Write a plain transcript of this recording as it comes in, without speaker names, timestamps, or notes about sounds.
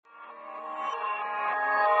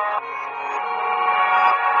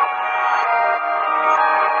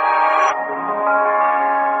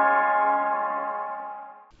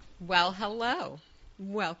Hello.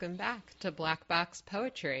 Welcome back to Black Box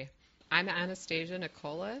Poetry. I'm Anastasia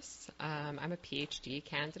Nicolas. I'm a PhD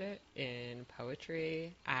candidate in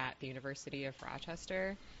poetry at the University of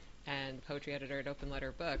Rochester and poetry editor at Open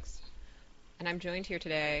Letter Books. And I'm joined here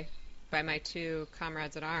today by my two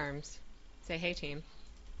comrades at arms. Say hey, team.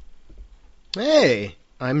 Hey,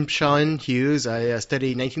 I'm Sean Hughes. I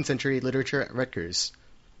study 19th century literature at Rutgers.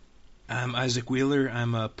 I'm Isaac Wheeler.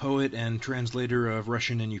 I'm a poet and translator of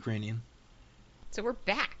Russian and Ukrainian. So we're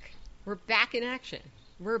back. We're back in action.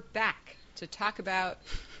 We're back to talk about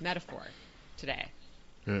metaphor today.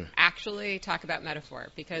 Actually talk about metaphor,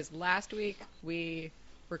 because last week we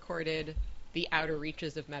recorded The Outer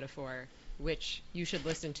Reaches of Metaphor, which you should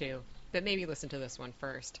listen to, but maybe listen to this one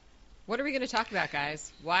first. What are we going to talk about,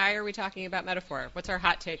 guys? Why are we talking about metaphor? What's our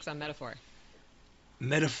hot takes on metaphor?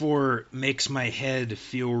 Metaphor makes my head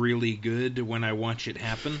feel really good when I watch it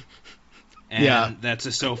happen. And that's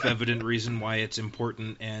a self-evident reason why it's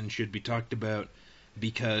important and should be talked about,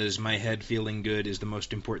 because my head feeling good is the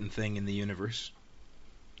most important thing in the universe.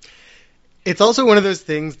 It's also one of those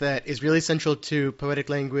things that is really central to poetic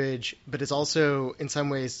language, but is also in some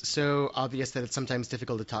ways so obvious that it's sometimes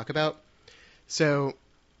difficult to talk about. So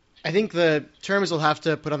I think the terms we'll have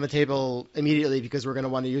to put on the table immediately, because we're going to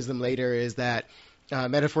want to use them later, is that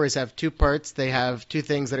metaphors have two parts. They have two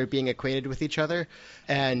things that are being equated with each other.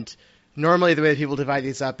 And normally the way people divide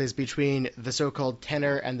these up is between the so-called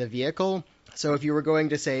tenor and the vehicle. So if you were going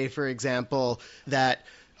to say, for example, that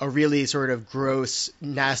a really sort of gross,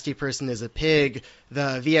 nasty person is a pig,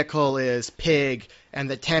 the vehicle is pig, and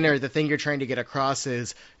the tenor, the thing you're trying to get across,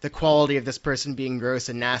 is the quality of this person being gross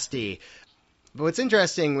and nasty. But what's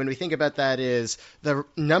interesting when we think about that is the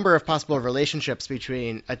number of possible relationships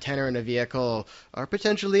between a tenor and a vehicle are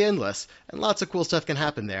potentially endless, and lots of cool stuff can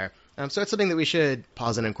happen there. So it's something that we should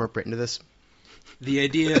pause and incorporate into this. The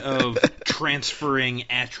idea of transferring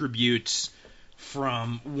attributes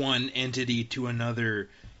from one entity to another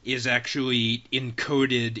is actually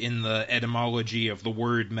encoded in the etymology of the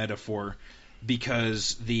word metaphor,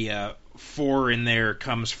 because the for in there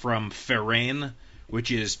comes from pherein, which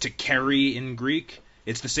is to carry in Greek.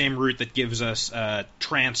 It's the same root that gives us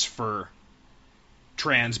transfer,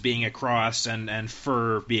 trans being across, and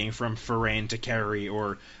fer being from pherein, to carry,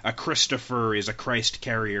 or a Christopher is a Christ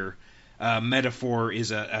carrier. Metaphor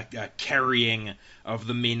is a carrying of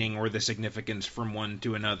the meaning or the significance from one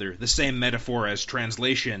to another. The same metaphor as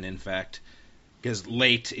translation, in fact, because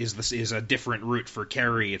late is a different root for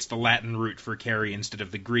carry. It's the Latin root for carry instead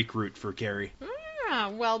of the Greek root for carry. Ah,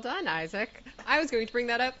 well done, Isaac. I was going to bring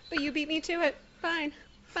that up, but you beat me to it. Fine.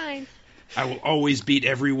 I will always beat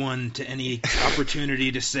everyone to any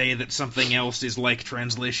opportunity to say that something else is like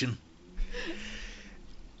translation.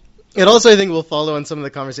 It also, I think, will follow on some of the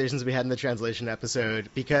conversations we had in the translation episode,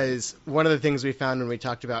 because one of the things we found when we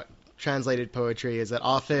talked about translated poetry is that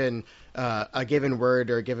often a given word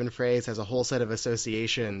or a given phrase has a whole set of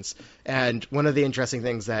associations. And one of the interesting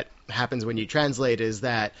things that happens when you translate is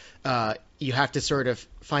that you have to sort of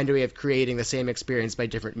find a way of creating the same experience by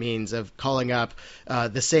different means, of calling up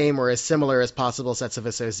the same or as similar as possible sets of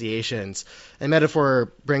associations. And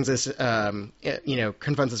metaphor brings us,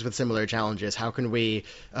 confronts us with similar challenges. How can we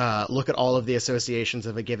look at all of the associations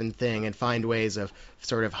of a given thing and find ways of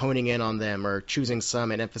sort of honing in on them, or choosing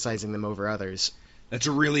some and emphasizing them over others? That's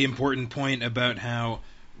a really important point about how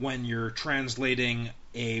when you're translating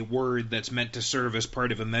a word that's meant to serve as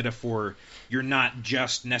part of a metaphor, you're not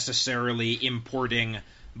just necessarily importing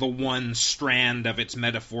the one strand of its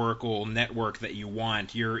metaphorical network that you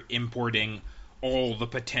want. You're importing all the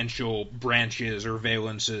potential branches or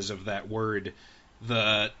valences of that word.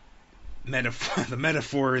 The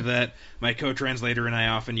metaphor that my co-translator and I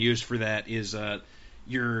often use for that is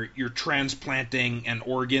you're transplanting an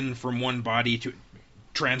organ from one body to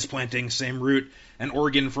transplanting, same root, an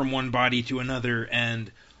organ from one body to another,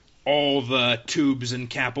 and all the tubes and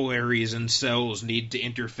capillaries and cells need to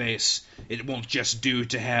interface. It won't just do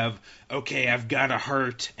to have, okay, I've got a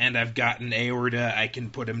heart and I've got an aorta, I can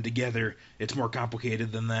put them together. It's more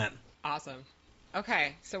complicated than that. Awesome.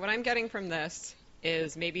 Okay, so what I'm getting from this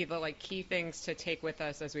is maybe the key things to take with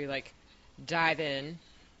us as we dive in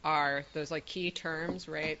are those key terms,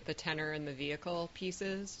 right? The tenor and the vehicle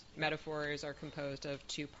pieces. Metaphors are composed of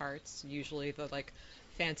two parts. Usually the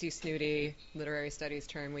fancy, snooty literary studies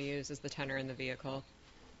term we use is the tenor and the vehicle.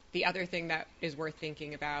 The other thing that is worth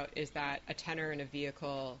thinking about is that a tenor and a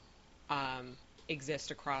vehicle exist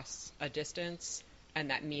across a distance, and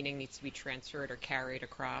that meaning needs to be transferred or carried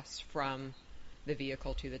across from the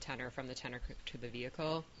vehicle to the tenor, from the tenor to the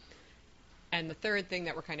vehicle. And the third thing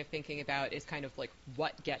that we're kind of thinking about is kind of like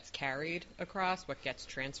what gets carried across, what gets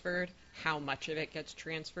transferred, how much of it gets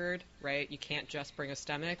transferred, right? You can't just bring a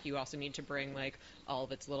stomach. You also need to bring like all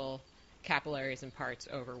of its little capillaries and parts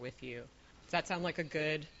over with you. Does that sound like a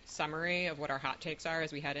good summary of what our hot takes are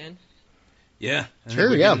as we head in? Yeah.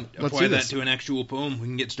 Sure, yeah. Can Let's apply do that this. to an actual poem. We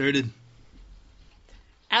can get started.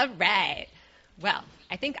 All right. Well,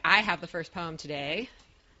 I think I have the first poem today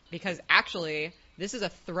because actually this is a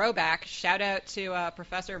throwback. Shout out to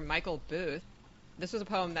Professor Michael Booth. This was a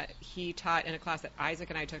poem that he taught in a class that Isaac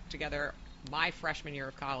and I took together my freshman year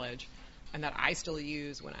of college and that I still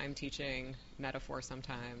use when I'm teaching metaphor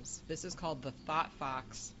sometimes. This is called The Thought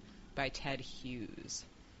Fox by Ted Hughes.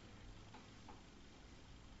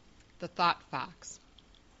 The Thought Fox.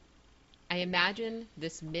 I imagine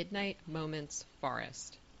this midnight moment's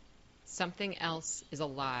forest. Something else is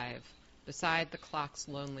alive beside the clock's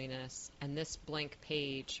loneliness and this blank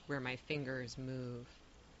page where my fingers move.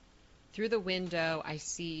 Through the window I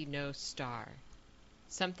see no star.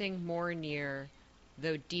 Something more near,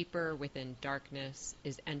 though deeper within darkness,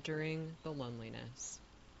 is entering the loneliness.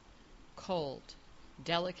 Cold,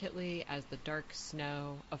 delicately as the dark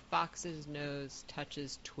snow, a fox's nose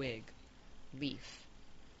touches twig, leaf.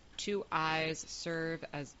 Two eyes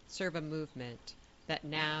serve a movement that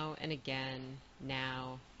now and again,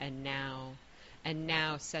 now and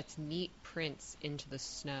now sets neat prints into the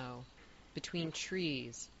snow, between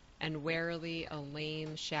trees, and warily a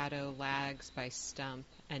lame shadow lags by stump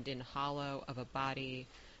and in hollow of a body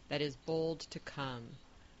that is bold to come,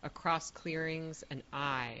 across clearings an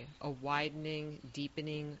eye, a widening,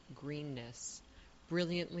 deepening greenness,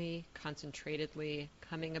 brilliantly, concentratedly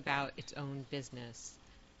coming about its own business,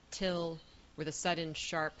 till, with a sudden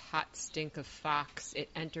sharp hot stink of fox, it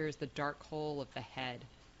enters the dark hole of the head.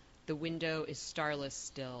 The window is starless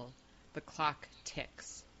still. The clock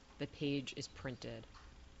ticks. The page is printed.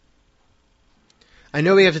 I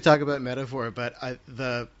know we have to talk about metaphor, but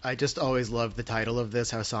I just always love the title of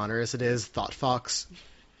this, how sonorous it is, Thought Fox.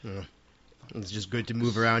 It's just good to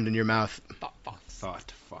move around in your mouth. Thought fox.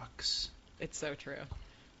 Thought fox. It's so true.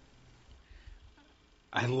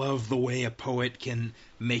 I love the way a poet can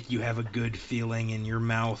make you have a good feeling in your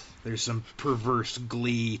mouth. There's some perverse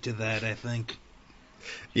glee to that, I think.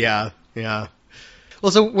 Yeah.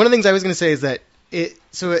 Well, so one of the things I was going to say is that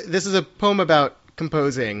this is a poem about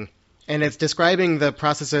composing, and it's describing the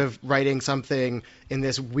process of writing something in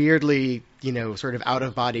this weirdly, sort of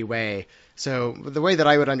out-of-body way. So the way that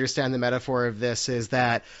I would understand the metaphor of this is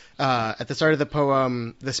that at the start of the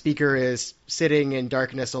poem, the speaker is sitting in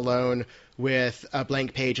darkness alone with a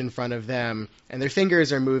blank page in front of them, and their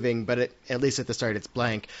fingers are moving, but at least at the start it's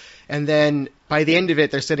blank. And then by the end of it,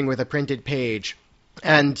 they're sitting with a printed page.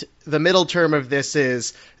 And the middle term of this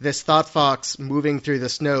is this thought fox moving through the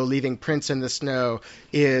snow, leaving prints in the snow,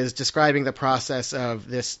 is describing the process of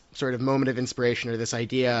this sort of moment of inspiration or this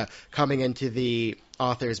idea coming into the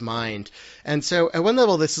author's mind. And so at one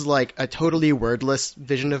level, this is like a totally wordless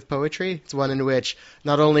vision of poetry. It's one in which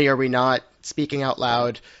not only are we not speaking out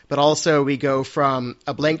loud, but also we go from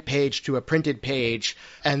a blank page to a printed page,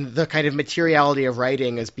 and the kind of materiality of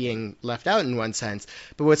writing is being left out in one sense.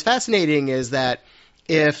 But what's fascinating is that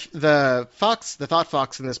if the thought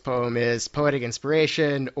fox in this poem is poetic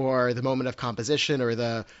inspiration, or the moment of composition, or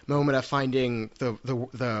the moment of finding the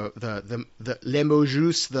les mots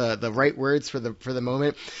justes, the right words for the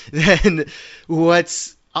moment, then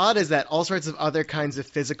what's odd is that all sorts of other kinds of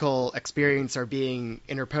physical experience are being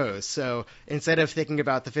interposed. So instead of thinking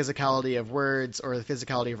about the physicality of words or the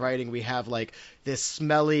physicality of writing, we have like this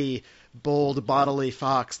smelly, bold bodily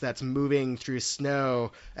fox that's moving through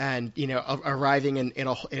snow and arriving in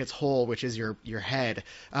its hole, which is your head.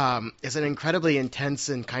 It's an incredibly intense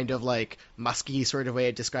and kind of like musky sort of way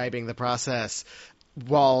of describing the process,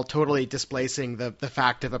 while totally displacing the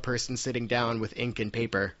fact of a person sitting down with ink and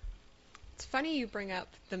paper. It's funny you bring up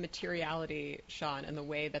the materiality, Sean, and the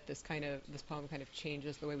way that this poem kind of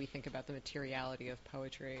changes the way we think about the materiality of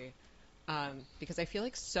poetry, because I feel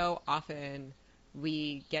like so often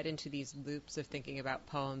we get into these loops of thinking about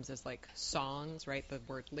poems as like songs, right? The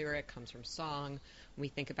word lyric comes from song. We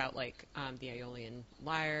think about like the Aeolian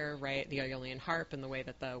lyre, right? The Aeolian harp, and the way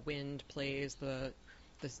that the wind plays the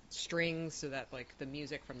strings, so that like the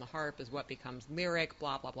music from the harp is what becomes lyric.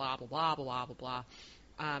 Blah blah blah blah blah blah blah blah.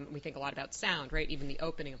 We think a lot about sound, right? Even the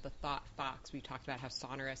opening of the Thought Fox, we talked about how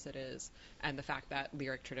sonorous it is, and the fact that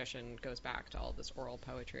lyric tradition goes back to all this oral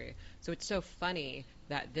poetry. So it's so funny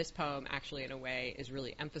that this poem actually, in a way, is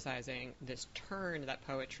really emphasizing this turn that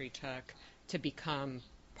poetry took to become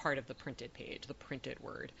part of the printed page, the printed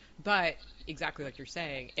word. But exactly like you're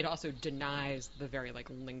saying, it also denies the very like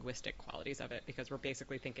linguistic qualities of it, because we're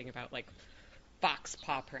basically thinking about like fox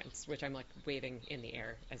paw prints, which I'm like waving in the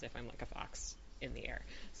air as if I'm like a fox in the air.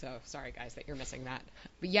 So sorry guys that you're missing that.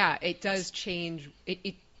 But yeah, it does change.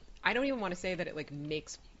 I don't even want to say that it like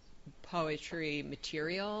makes poetry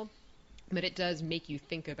material, but it does make you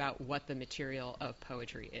think about what the material of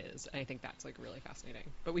poetry is. And I think that's like really fascinating.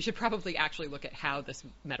 But we should probably actually look at how this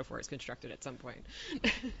metaphor is constructed at some point.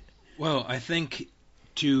 Well, I think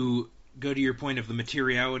to go to your point of the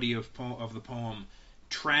materiality of the poem,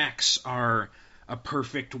 tracks are a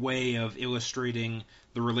perfect way of illustrating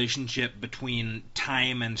the relationship between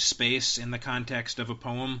time and space in the context of a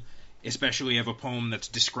poem, especially of a poem that's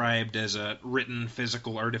described as a written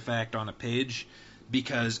physical artifact on a page,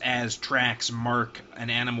 because as tracks mark an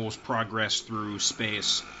animal's progress through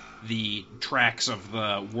space, the tracks of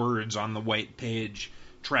the words on the white page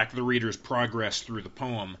track the reader's progress through the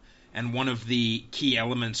poem. And one of the key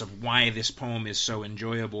elements of why this poem is so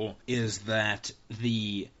enjoyable is that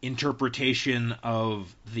the interpretation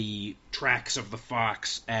of the tracks of the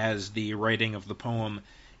fox as the writing of the poem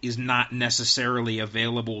is not necessarily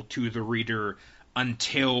available to the reader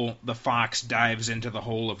until the fox dives into the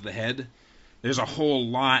hole of the head. There's a whole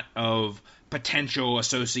lot of potential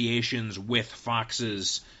associations with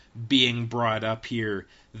foxes being brought up here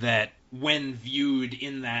that, when viewed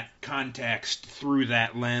in that context through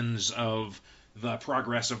that lens of the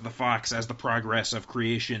progress of the fox as the progress of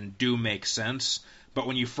creation, do make sense. But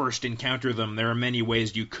when you first encounter them, there are many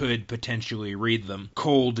ways you could potentially read them.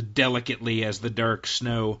 Cold delicately as the dark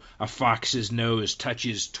snow, a fox's nose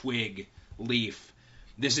touches twig, leaf.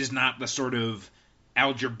 This is not the sort of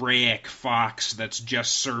algebraic fox that's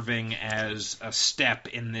just serving as a step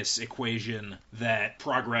in this equation that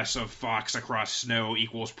progress of fox across snow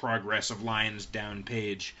equals progress of lines down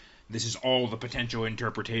page. This is all the potential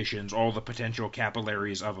interpretations, all the potential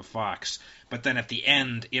capillaries of a fox. But then at the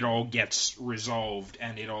end, it all gets resolved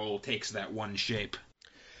and it all takes that one shape.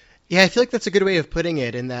 Yeah, I feel like that's a good way of putting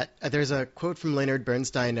it, in that there's a quote from Leonard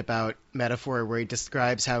Bernstein about metaphor where he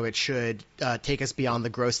describes how it should take us beyond the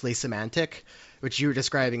grossly semantic, which you were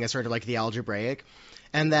describing as sort of like the algebraic,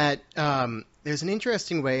 and that there's an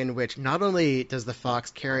interesting way in which not only does the fox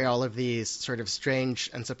carry all of these sort of strange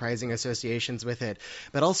and surprising associations with it,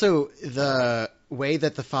 but also the way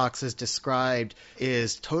that the fox is described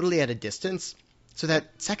is totally at a distance. So that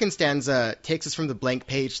second stanza takes us from the blank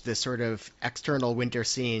page to this sort of external winter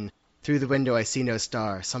scene. Through the window I see no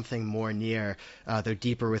star, something more near, though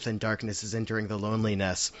deeper within darkness is entering the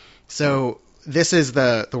loneliness. So this is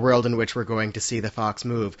the world in which we're going to see the fox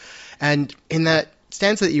move. And in that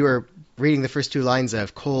stanza that you were reading the first two lines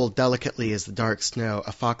of, cold delicately as the dark snow,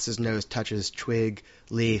 a fox's nose touches twig,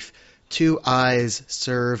 leaf, two eyes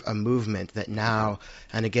serve a movement that now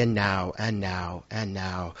and again now and now and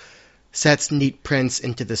now sets neat prints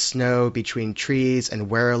into the snow between trees, and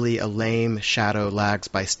warily a lame shadow lags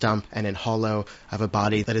by stump and in hollow of a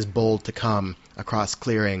body that is bold to come across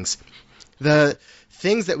clearings. The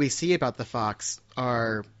things that we see about the fox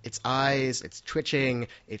are its eyes, its twitching,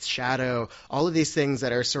 its shadow, all of these things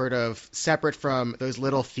that are sort of separate from those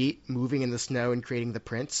little feet moving in the snow and creating the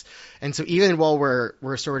prints. And so even while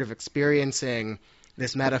we're sort of experiencing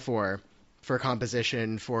this metaphor for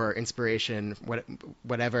composition, for inspiration,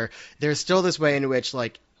 whatever, there's still this way in which,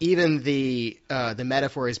 like, even the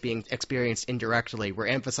metaphor is being experienced indirectly. We're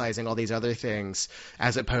emphasizing all these other things,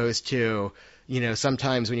 as opposed to,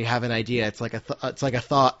 sometimes when you have an idea, it's like a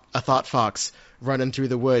thought fox running through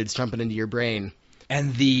the woods, jumping into your brain.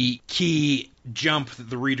 And the key jump that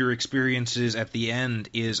the reader experiences at the end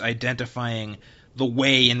is identifying the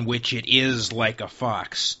way in which it is like a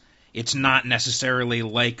fox. It's not necessarily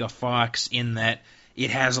like a fox in that it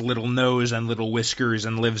has a little nose and little whiskers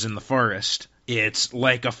and lives in the forest. It's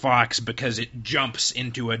like a fox because it jumps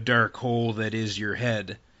into a dark hole that is your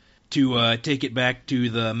head. To take it back to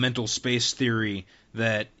the mental space theory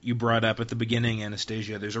that you brought up at the beginning,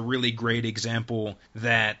 Anastasia, there's a really great example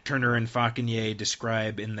that Turner and Fauconnier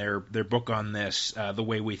describe in their book on this, The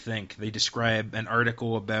Way We Think. They describe an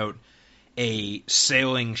article about a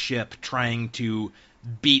sailing ship trying to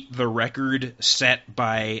beat the record set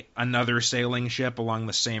by another sailing ship along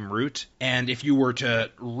the same route. And if you were to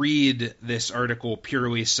read this article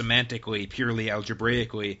purely semantically, purely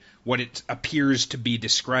algebraically, what it appears to be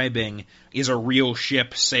describing is a real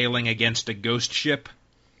ship sailing against a ghost ship.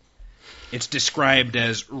 It's described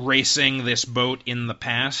as racing this boat in the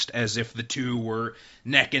past, as if the two were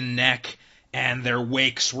neck and neck and their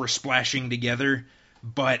wakes were splashing together.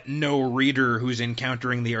 But no reader who's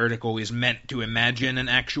encountering the article is meant to imagine an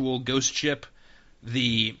actual ghost ship.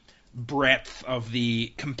 the breadth of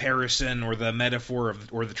the comparison or the metaphor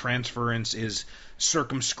or the transference is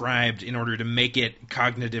circumscribed in order to make it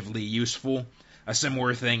cognitively useful. A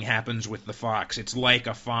similar thing happens with the fox. It's like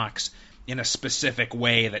a fox in a specific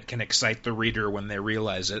way that can excite the reader when they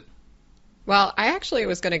realize it. Well, I actually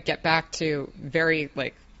was going to get back to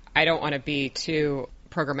I don't want to be too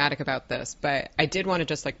programmatic about this, but I did want to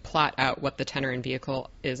just plot out what the tenor and vehicle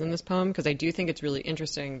is in this poem, because I do think it's really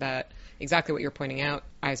interesting that exactly what you're pointing out,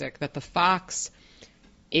 Isaac, that the fox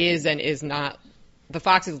is and is not. The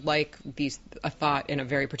fox is like a thought in a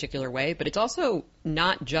very particular way, but it's also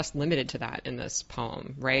not just limited to that in this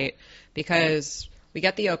poem, right? Because we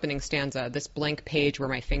get the opening stanza, this blank page where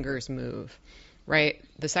my fingers move, right?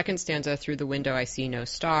 The second stanza, through the window I see no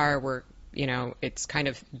star, where, it's kind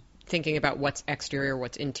of thinking about what's exterior,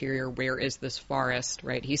 what's interior, where is this forest,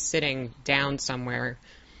 right? He's sitting down somewhere.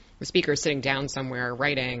 The speaker is sitting down somewhere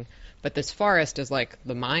writing, but this forest is like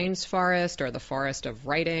the mind's forest or the forest of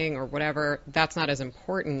writing or whatever. That's not as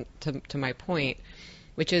important to my point,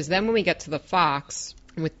 which is then when we get to the fox,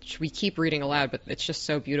 which we keep reading aloud, but it's just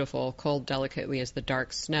so beautiful. Cold delicately as the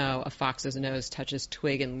dark snow, a fox's nose touches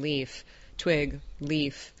twig, leaf.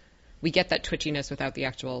 We get that twitchiness without the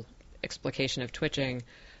actual explication of twitching.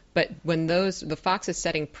 But when the fox is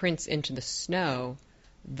setting prints into the snow,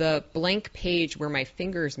 the blank page where my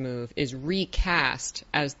fingers move is recast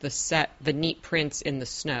as the neat prints in the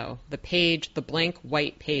snow. The blank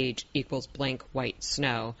white page equals blank white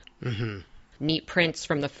snow. Mm-hmm. Neat prints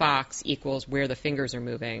from the fox equals where the fingers are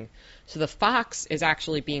moving. So the fox is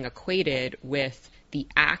actually being equated with the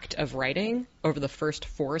act of writing over the first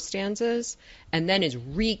 4 stanzas, and then is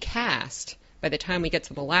recast by the time we get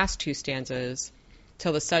to the last 2 stanzas,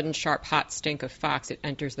 till the sudden sharp hot stink of fox, it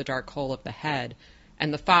enters the dark hole of the head.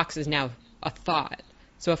 And the fox is now a thought.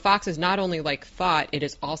 So a fox is not only like thought,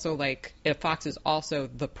 a fox is also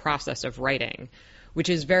the process of writing, which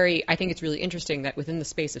is I think it's really interesting that within the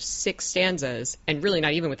space of 6 stanzas, and really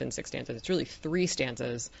not even within 6 stanzas, it's really 3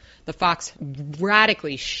 stanzas, the fox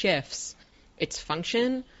radically shifts its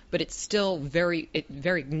function, but it's still it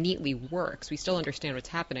very neatly works. We still understand what's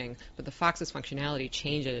happening, but the fox's functionality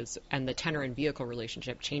changes, and the tenor and vehicle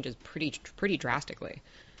relationship changes pretty drastically.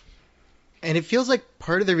 And it feels like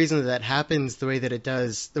part of the reason that happens the way that it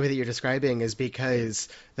does, the way that you're describing, is because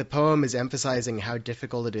the poem is emphasizing how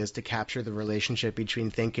difficult it is to capture the relationship between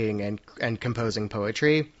thinking and composing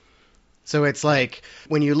poetry. So it's like,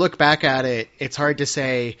 when you look back at it, it's hard to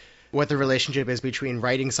say what the relationship is between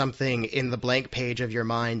writing something in the blank page of your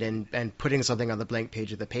mind and putting something on the blank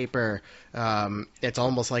page of the paper. It's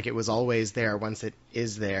almost like it was always there once it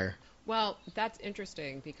is there. Well, that's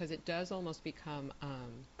interesting, because it does almost become...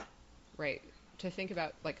 Right, to think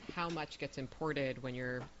about how much gets imported when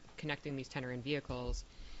you're connecting these tenor and vehicles.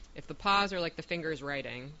 If the pause are like the fingers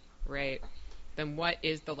writing, right, then what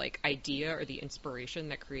is the idea or the inspiration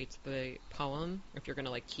that creates the poem? If you're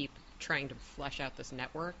going to keep trying to flesh out this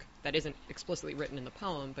network that isn't explicitly written in the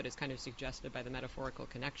poem, but is kind of suggested by the metaphorical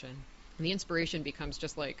connection, and the inspiration becomes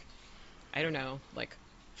just I don't know,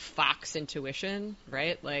 fox intuition,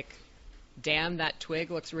 right? Damn, that twig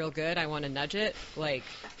looks real good, I want to nudge it,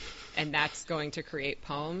 and that's going to create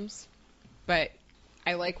poems. But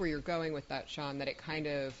I like where you're going with that, Sean, that it kind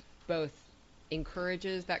of both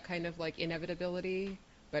encourages that kind of inevitability,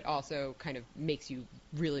 but also kind of makes you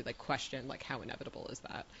really question how inevitable is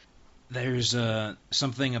that. There's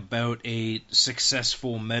something about a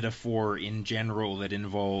successful metaphor in general that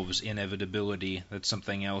involves inevitability. That's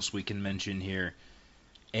something else we can mention here.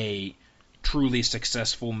 A truly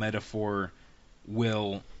successful metaphor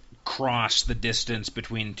will cross the distance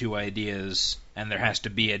between 2 ideas, and there has to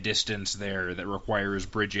be a distance there that requires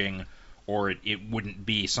bridging, or it wouldn't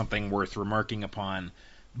be something worth remarking upon,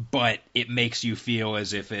 but it makes you feel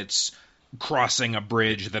as if it's crossing a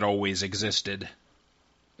bridge that always existed.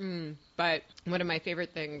 But one of my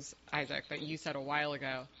favorite things, Isaac, that you said a while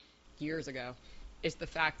ago, years ago, is the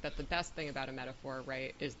fact that the best thing about a metaphor,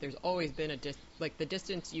 right, is there's always been the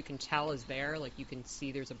distance you can tell is there, you can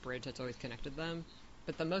see there's a bridge that's always connected them.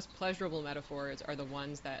 But the most pleasurable metaphors are the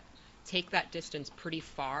ones that take that distance pretty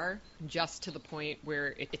far, just to the point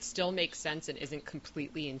where it still makes sense and isn't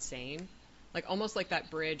completely insane. Almost like that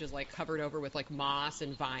bridge is covered over with moss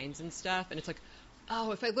and vines and stuff, and it's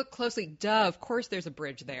oh, if I look closely, duh, of course there's a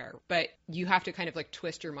bridge there. But you have to kind of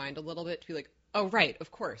twist your mind a little bit to be oh, right,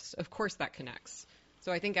 of course that connects.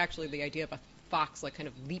 So I think actually the idea of a fox kind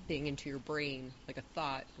of leaping into your brain like a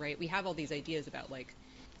thought, right? We have all these ideas about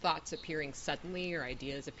thoughts appearing suddenly or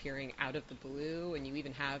ideas appearing out of the blue, and you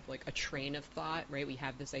even have a train of thought, right? We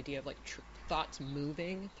have this idea of thoughts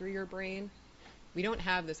moving through your brain. we don't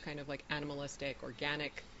have this kind of like animalistic,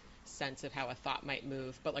 organic sense of how a thought might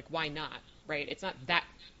move, but like why not, right? It's not that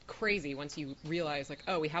crazy once you realize like,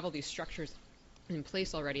 oh, we have all these structures in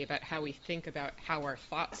place already about how we think about how our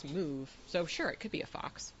thoughts move. So sure, it could be a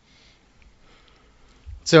fox.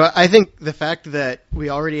 So I think the fact that we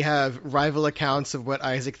already have rival accounts of what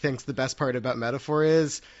Isaac thinks the best part about metaphor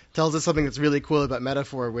is tells us something that's really cool about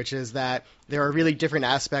metaphor, which is that there are really different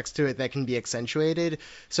aspects to it that can be accentuated.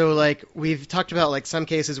 So like we've talked about like some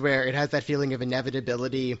cases where it has that feeling of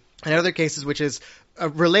inevitability, and other cases which is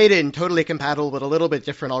related and totally compatible but a little bit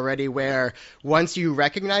different already, where once you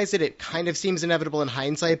recognize it, it kind of seems inevitable in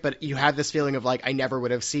hindsight, but you have this feeling of like, I never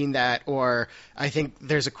would have seen that. Or I think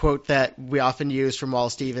there's a quote that we often use from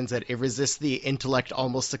Wallace Stevens that it resists the intellect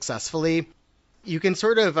almost successfully. You can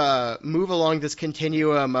sort of move along this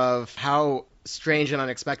continuum of how strange and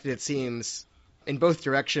unexpected it seems in both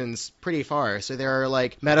directions pretty far. So there are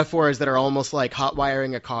like metaphors that are almost like hot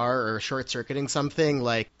wiring a car or short circuiting something.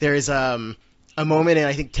 Like there's a moment in,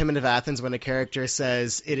 I think, Timon of Athens when a character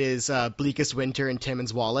says it is bleakest winter in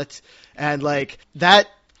Timon's wallet. And like that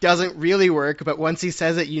doesn't really work, but once he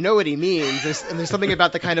says it, you know what he means. There's something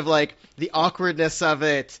about the kind of like the awkwardness of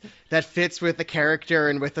it that fits with the character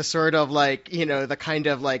and with the sort of like, you know, the kind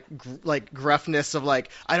of like gruffness of like,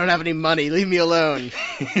 I don't have any money, leave me alone.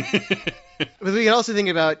 But we can also think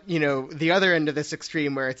about, you know, the other end of this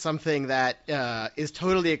extreme where it's something that is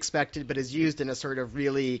totally expected but is used in a sort of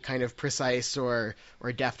really kind of precise or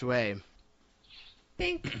deft way.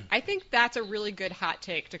 I think that's a really good hot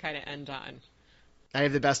take to kind of end on. I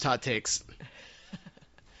have the best hot takes.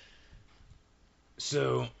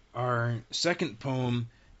 So our second poem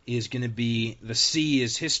is going to be The Sea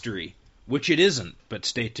is History, which it isn't, but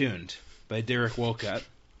stay tuned, by Derek Walcott.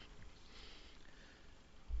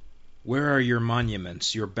 Where are your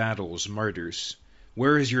monuments, your battles, martyrs?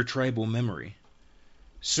 Where is your tribal memory?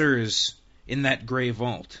 Sirs, in that grey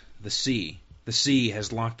vault, the sea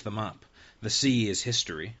has locked them up. The sea is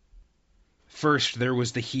history. First there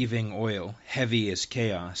was the heaving oil, heavy as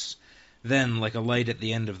chaos. Then, like a light at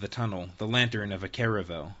the end of the tunnel, the lantern of a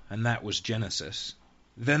caravel, and that was Genesis.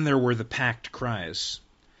 Then there were the packed cries,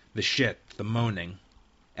 the shit, the moaning,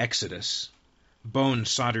 Exodus, bone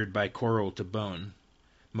soldered by coral to bone,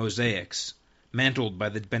 mosaics, mantled by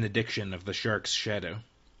the benediction of the shark's shadow.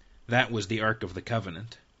 That was the Ark of the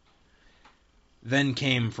Covenant. Then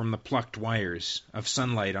came from the plucked wires of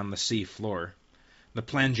sunlight on the sea floor the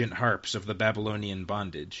plangent harps of the Babylonian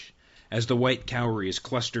bondage, as the white cowries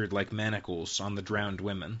clustered like manacles on the drowned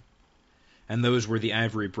women. And those were the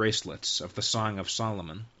ivory bracelets of the Song of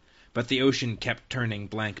Solomon, but the ocean kept turning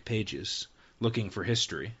blank pages, looking for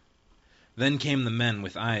history. Then came the men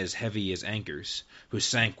with eyes heavy as anchors, who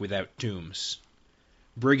sank without tombs.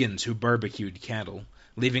 Brigands who barbecued cattle,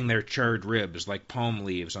 leaving their charred ribs like palm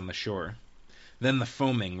leaves on the shore. Then the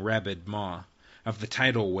foaming, rabid maw of the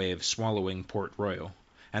tidal wave swallowing Port Royal,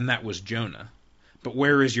 and that was Jonah. But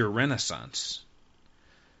where is your Renaissance?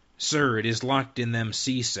 Sir, it is locked in them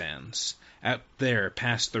sea sands, out there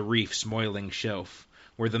past the reef's moiling shelf,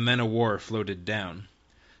 where the men-o'-war floated down.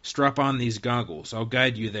 Strap on these goggles, I'll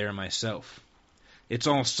guide you there myself. It's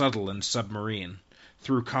all subtle and submarine,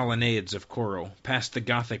 through colonnades of coral, past the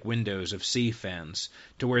Gothic windows of sea fans,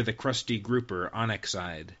 to where the crusty grouper,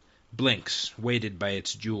 onyx-eyed, blinks, weighted by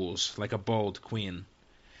its jewels, like a bald queen.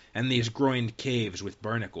 And these groined caves with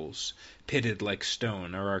barnacles, pitted like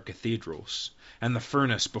stone, are our cathedrals, and the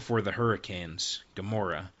furnace before the hurricanes,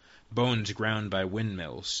 Gomorrah, bones ground by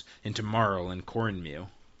windmills into marl and cornmeal.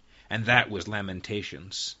 And that was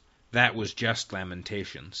Lamentations. That was just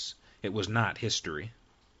Lamentations. It was not history.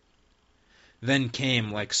 Then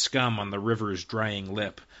came, like scum on the river's drying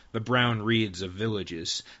lip, the brown reeds of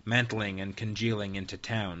villages, mantling and congealing into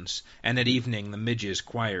towns, and at evening the midges'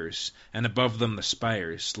 choirs, and above them the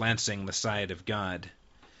spires, lancing the side of God,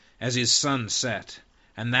 as his sun set,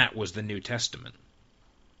 and that was the New Testament.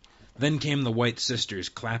 Then came the white sisters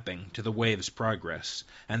clapping to the wave's progress,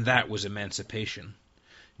 and that was emancipation.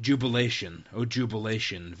 Jubilation, O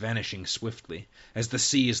jubilation, vanishing swiftly, as the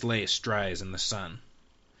sea's lace dries in the sun.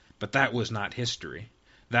 But that was not history.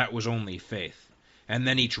 That was only faith. And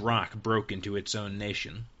then each rock broke into its own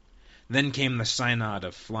nation. Then came the synod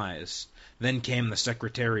of flies. Then came the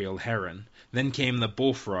secretarial heron. Then came the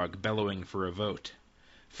bullfrog bellowing for a vote.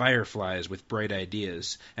 Fireflies with bright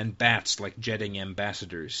ideas, and bats like jetting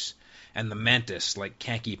ambassadors, and the mantis like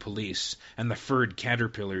khaki police, and the furred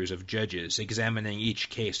caterpillars of judges examining each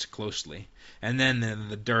case closely, and then in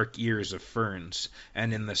the dark ears of ferns,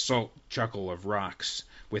 and in the salt chuckle of rocks,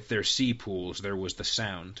 with their sea pools there was the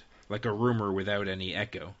sound, like a rumor without any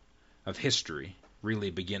echo, of history really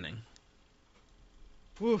beginning.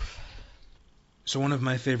 Oof. So one of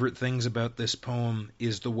my favorite things about this poem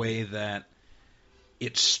is the way that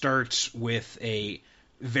it starts with a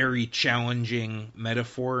very challenging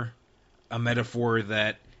metaphor, a metaphor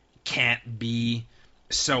that can't be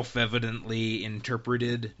self-evidently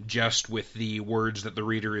interpreted just with the words that the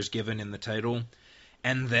reader is given in the title.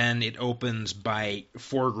 And then it opens by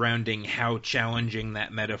foregrounding how challenging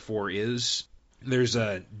that metaphor is. There's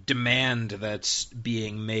a demand that's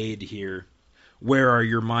being made here. Where are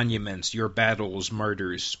your monuments, your battles,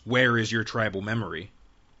 martyrs? Where is your tribal memory?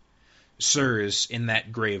 Sirs, in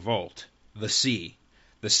that grey vault, the sea.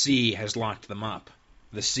 The sea has locked them up.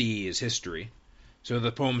 The sea is history. So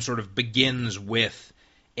the poem sort of begins with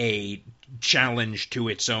a challenge to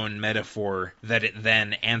its own metaphor that it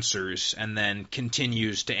then answers, and then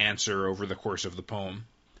continues to answer over the course of the poem.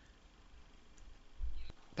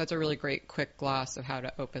 That's a really great quick gloss of how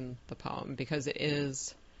to open the poem, because it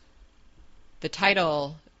is, the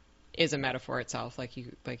title is a metaphor itself, like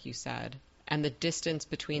you said, and the distance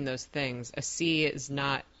between those things. A sea is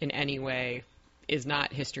not in any way, is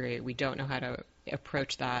not history. We don't know how to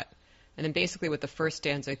approach that. And then basically what the first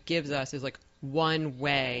stanza gives us is like one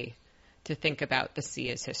way to think about the sea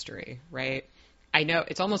as history, right? I know,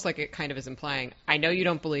 it's almost like it kind of is implying, I know you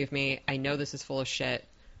don't believe me. I know this is full of shit.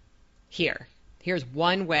 Here's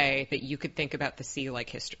one way that you could think about the sea like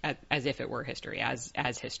history, as if it were history,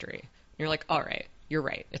 as history. And you're like, all right, you're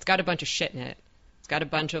right. It's got a bunch of shit in it. It's got a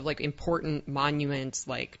bunch of like important monuments,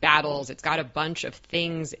 like battles. It's got a bunch of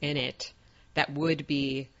things in it that would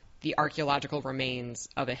be the archaeological remains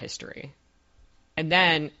of a history. And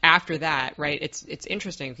then after that, right, it's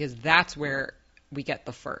interesting because that's where we get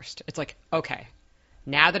the first. It's like, okay,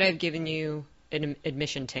 now that I've given you an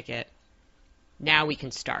admission ticket, now we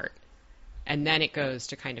can start. And then it goes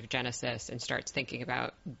to kind of Genesis and starts thinking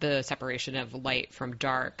about the separation of light from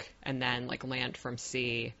dark and then like land from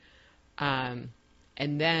sea. And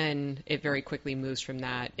then it very quickly moves from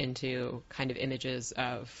that into kind of images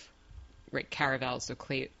of, right, caravels, so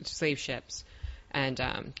slave ships, and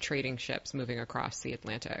trading ships moving across the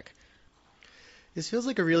Atlantic. This feels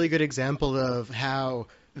like a really good example of how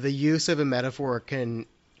the use of a metaphor can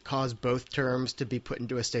cause both terms to be put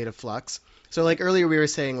into a state of flux. So like earlier we were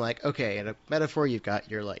saying like, okay, in a metaphor you've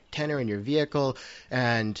got your like tenor and your vehicle,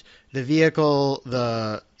 and the vehicle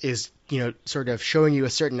is, sort of showing you a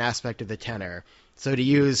certain aspect of the tenor. So to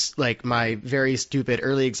use like my very stupid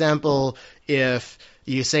early example, if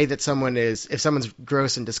you say that if someone's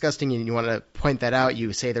gross and disgusting and you want to point that out,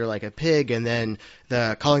 you say they're like a pig, and then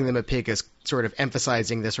calling them a pig is sort of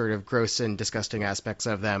emphasizing the sort of gross and disgusting aspects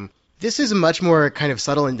of them. This is a much more kind of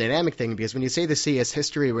subtle and dynamic thing, because when you say the sea is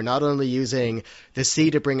history, we're not only using the sea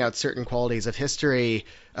to bring out certain qualities of history,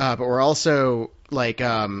 but we're also like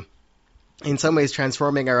in some ways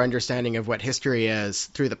transforming our understanding of what history is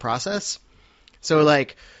through the process. So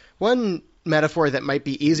like one metaphor that might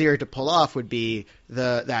be easier to pull off would be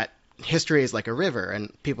that history is like a river,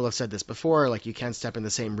 and people have said this before, like you can't step in the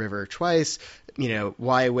same river twice.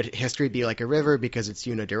 Why would history be like a river? Because it's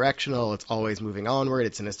unidirectional, it's always moving onward,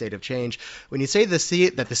 it's in a state of change. When you say the sea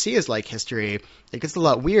is like history, it gets a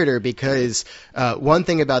lot weirder, because one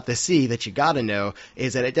thing about the sea that you gotta know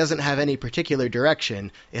is that it doesn't have any particular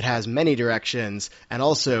direction. It has many directions, and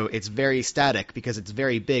also it's very static because it's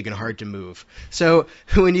very big and hard to move. So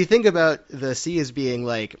when you think about the sea as being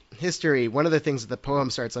like history, one of the things that the poem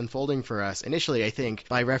starts unfolding for us initially, I think,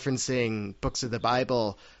 by referencing books of the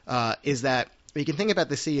Bible, is that we can think about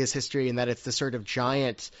the sea as history, and that it's the sort of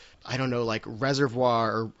giant, I don't know, like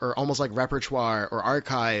reservoir or almost like repertoire or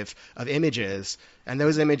archive of images. And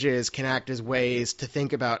those images can act as ways to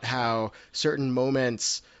think about how certain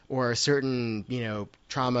moments or certain,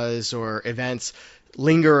 traumas or events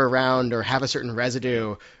linger around or have a certain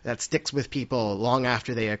residue that sticks with people long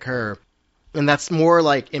after they occur. And that's more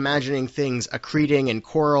like imagining things accreting in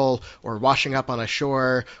coral, or washing up on a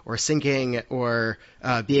shore, or sinking, or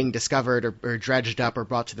being discovered or dredged up or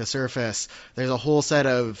brought to the surface. There's a whole set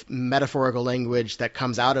of metaphorical language that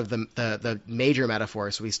comes out of the major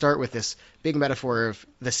metaphors. So we start with this big metaphor of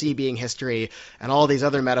the sea being history, and all these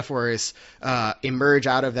other metaphors emerge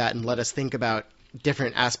out of that and let us think about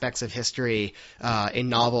different aspects of history in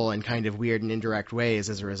novel and kind of weird and indirect ways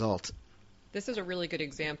as a result. This is a really good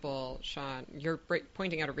example, Sean. You're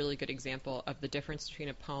pointing out a really good example of the difference between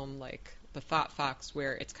a poem like The Thought Fox,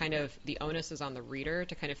 where it's kind of the onus is on the reader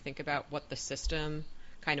to kind of think about what the system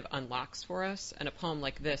kind of unlocks for us. And a poem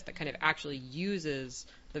like this that kind of actually uses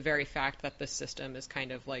the very fact that this system is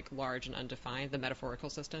kind of like large and undefined, the metaphorical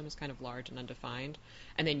system is kind of large and undefined,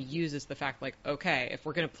 and then uses the fact like, okay, if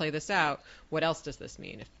we're going to play this out, what else does this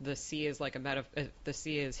mean? If the sea is like if the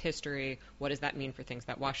sea is history, what does that mean for things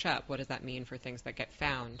that wash up? What does that mean for things that get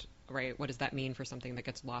found, right? What does that mean for something that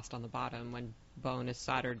gets lost on the bottom when bone is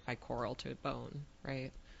soldered by coral to bone,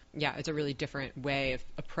 right? Yeah, it's a really different way of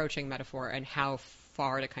approaching metaphor and how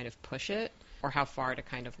far to kind of push it, or how far to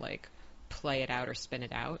kind of like play it out or spin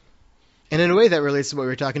it out. And in a way that relates to what we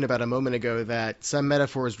were talking about a moment ago, that some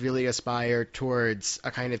metaphors really aspire towards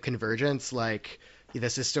a kind of convergence, like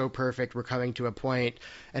this is so perfect, we're coming to a point.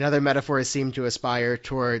 And other metaphors seem to aspire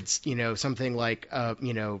towards, something like,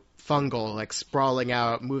 fungal, like sprawling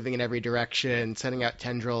out, moving in every direction, sending out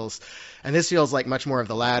tendrils. And this feels like much more of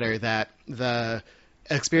the latter, that the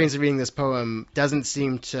experience of reading this poem doesn't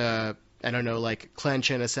seem to,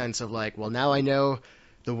 clench in a sense of like, well, now I know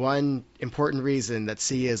the one important reason that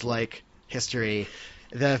sea is like history.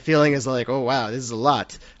 The feeling is like, oh wow, this is a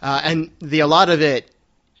lot. And a lot of it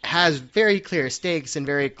has very clear stakes and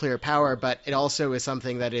very clear power, but it also is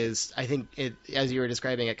something that is, I think, as you were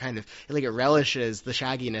describing it, it relishes the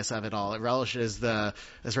shagginess of it all. It relishes the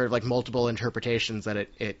sort of like multiple interpretations that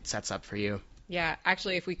it sets up for you. Yeah,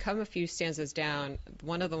 actually, if we come a few stanzas down,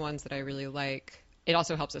 one of the ones that I really like, it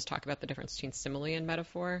also helps us talk about the difference between simile and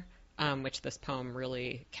metaphor, which this poem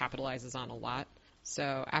really capitalizes on a lot.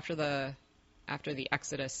 So after the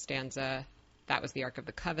Exodus stanza, that was the Ark of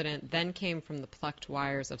the Covenant. Then came from the plucked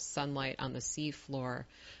wires of sunlight on the sea floor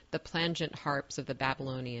the plangent harps of the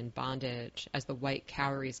Babylonian bondage, as the white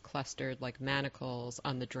cowries clustered like manacles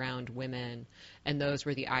on the drowned women, and those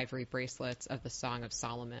were the ivory bracelets of the Song of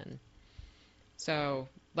Solomon. So,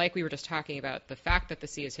 like we were just talking about, the fact that the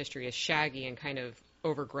sea is history is shaggy and kind of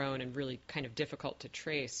overgrown and really kind of difficult to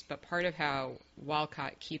trace, but part of how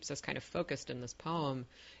Walcott keeps us kind of focused in this poem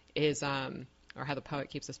is, or how the poet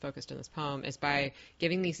keeps us focused in this poem, is by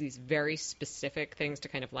giving these very specific things to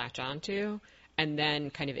kind of latch onto, and then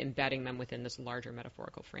kind of embedding them within this larger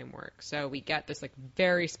metaphorical framework. So we get this like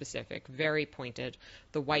very specific, very pointed,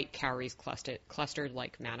 the white cowries clustered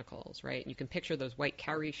like manacles, right? You can picture those white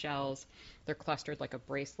cowrie shells. They're clustered like a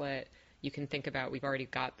bracelet. You can think about, we've already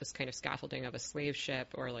got this kind of scaffolding of a slave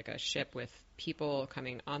ship or like a ship with people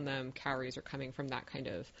coming on them. Cowries are coming from that kind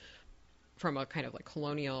of, from a kind of like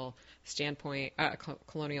colonial standpoint,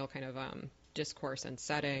 colonial kind of discourse and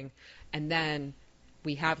setting. And then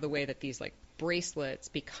we have the way that these like bracelets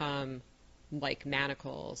become like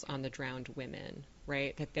manacles on the drowned women,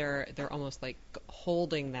 right? That they're almost like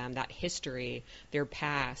holding them, that history, their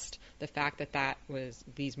past, the fact that was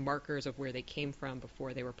these markers of where they came from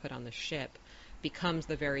before they were put on the ship becomes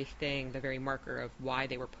the very thing, the very marker of why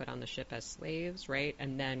they were put on the ship as slaves, right?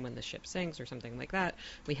 And then when the ship sinks or something like that,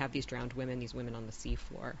 we have these drowned women, these women on the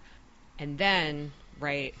seafloor. And then,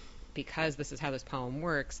 right, because this is how this poem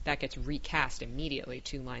works, that gets recast immediately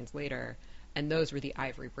 2 lines later, and those were the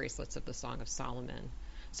ivory bracelets of the Song of Solomon.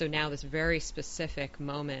 So now this very specific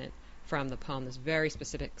moment from the poem, this very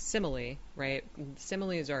specific simile, right?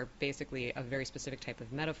 Similes are basically a very specific type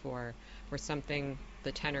of metaphor where something,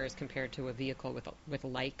 the tenor is compared to a vehicle with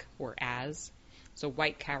like or as. So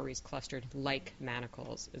white cowries clustered like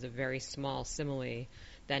manacles is a very small simile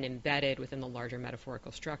then embedded within the larger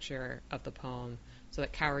metaphorical structure of the poem, so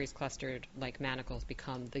that cowries clustered like manacles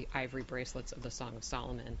become the ivory bracelets of the Song of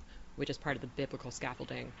Solomon, which is part of the biblical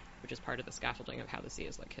scaffolding, which is part of the scaffolding of how the sea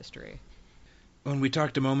is like history. When we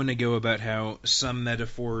talked a moment ago about how some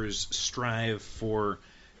metaphors strive for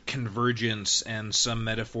convergence and some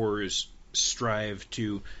metaphors strive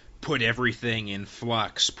to put everything in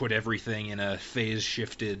flux, put everything in a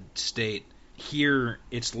phase-shifted state, here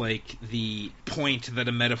it's like the point that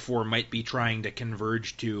a metaphor might be trying to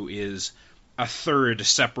converge to is a third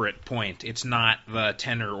separate point. It's not the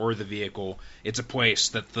tenor or the vehicle. It's a place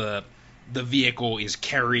that the vehicle is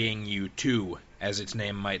carrying you to, as its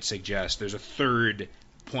name might suggest. There's a third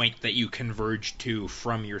point that you converge to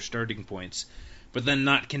from your starting points. But then,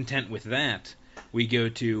 not content with that, we go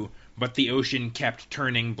to, but the ocean kept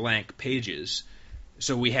turning blank pages.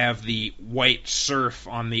 So we have the white surf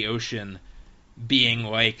on the ocean being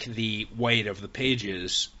like the white of the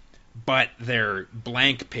pages, but they're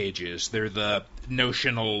blank pages. They're the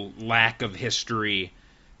notional lack of history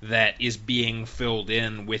that is being filled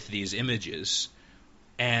in with these images.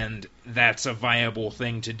 And that's a viable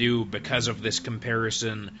thing to do because of this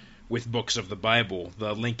comparison with books of the Bible,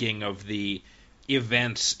 the linking of the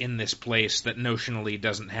events in this place that notionally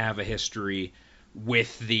doesn't have a history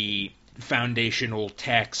with the foundational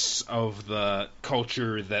texts of the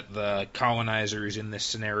culture that the colonizers in this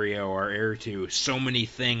scenario are heir to, so many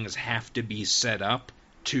things have to be set up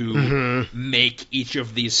to make each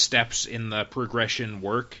of these steps in the progression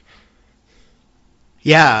work.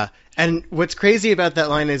 Yeah. And what's crazy about that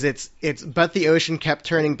line is it's but the ocean kept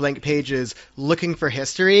turning blank pages looking for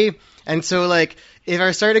history. And so, like, if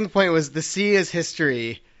our starting point was the sea is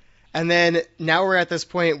history, and then now we're at this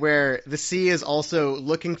point where the sea is also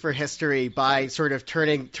looking for history by sort of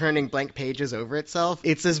turning blank pages over itself.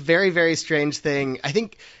 It's this very, very strange thing. I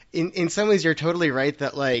think in some ways you're totally right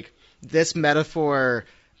that, like, this metaphor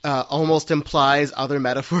almost implies other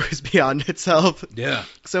metaphors beyond itself. Yeah.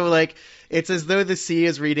 So, like, it's as though the sea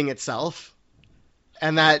is reading itself,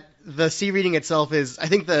 and that the sea reading itself is, I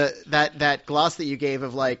think that gloss that you gave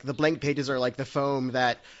of, like, the blank pages are like the foam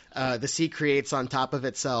that the sea creates on top of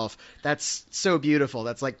itself. That's so beautiful.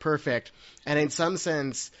 That's, like, perfect. And in some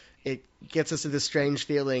sense, it gets us to this strange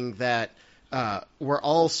feeling that we're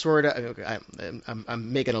all sort of.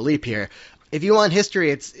 I'm making a leap here. If you want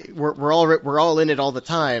history, we're all in it all the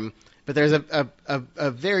time. But there's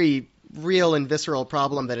a very real and visceral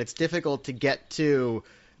problem that it's difficult to get to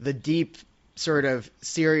the deep, sort of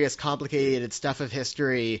serious, complicated stuff of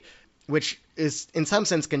history, which is in some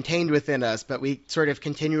sense contained within us, but we sort of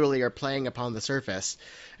continually are playing upon the surface.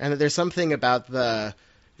 And that there's something about the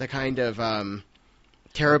kind of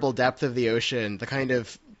terrible depth of the ocean, the kind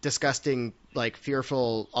of disgusting, like,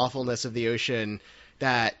 fearful awfulness of the ocean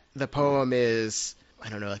that the poem is, I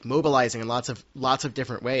don't know, like, mobilizing in lots of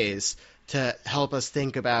different ways to help us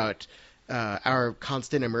think about our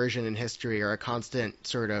constant immersion in history, or a constant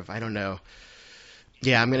sort of, I don't know.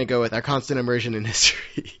 Yeah, I'm going to go with our constant immersion in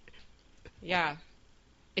history. Yeah.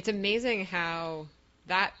 It's amazing how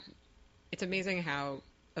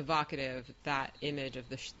evocative that image of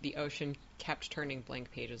the ocean kept turning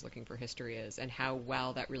blank pages looking for history is, and how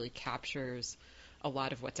well that really captures a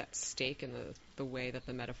lot of what's at stake in the way that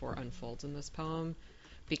the metaphor unfolds in this poem.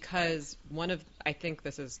 Because I think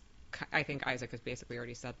Isaac has basically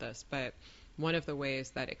already said this, but one of the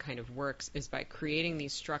ways that it kind of works is by creating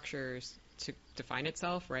these structures to define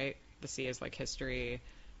itself, right? The sea is like history.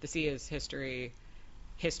 The sea is history.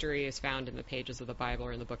 History is found in the pages of the Bible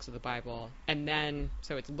or in the books of the Bible. And then,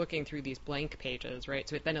 so it's looking through these blank pages, right?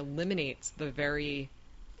 So it then eliminates the very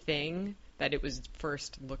thing that it was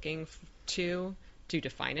first looking to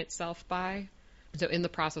define itself by. So in the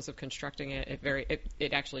process of constructing it,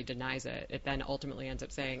 it actually denies it. It then ultimately ends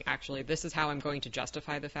up saying, actually, this is how I'm going to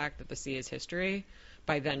justify the fact that the sea is history,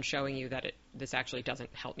 by then showing you that this actually doesn't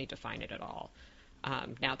help me define it at all,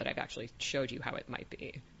 now that I've actually showed you how it might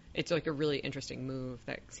be. It's like a really interesting move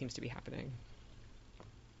that seems to be happening.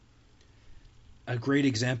 A great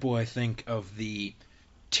example, I think, of the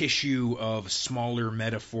tissue of smaller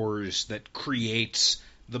metaphors that creates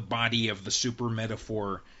the body of the super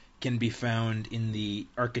metaphor can be found in the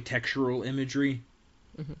architectural imagery.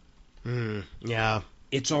 Yeah.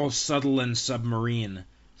 It's all subtle and submarine,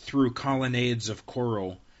 through colonnades of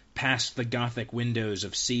coral, past the Gothic windows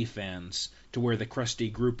of sea fans, to where the crusty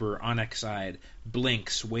grouper onyx-eyed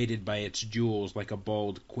blinks, weighted by its jewels like a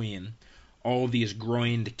bald queen. All these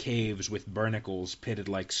groined caves with barnacles pitted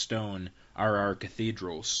like stone are our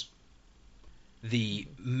cathedrals. The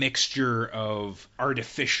mixture of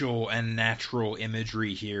artificial and natural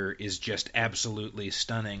imagery here is just absolutely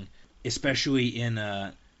stunning, especially in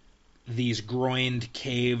these groined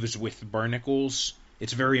caves with barnacles.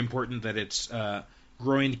 It's very important that it's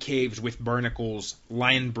groined caves with barnacles,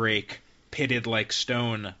 line break, pitted like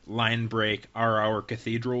stone, line break are our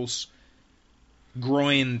cathedrals.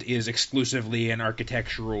 Groined is exclusively an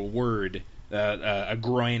architectural word, a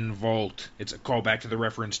groin vault. It's a callback to the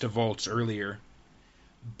reference to vaults earlier.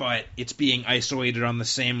 But it's being isolated on the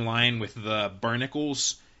same line with the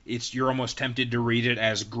barnacles. You're almost tempted to read it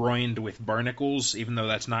as groined with barnacles, even though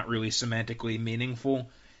that's not really semantically meaningful.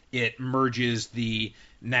 It merges the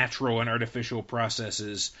natural and artificial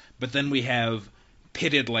processes. But then we have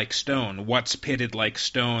pitted like stone. What's pitted like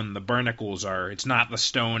stone? The barnacles are. It's not the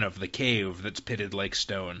stone of the cave that's pitted like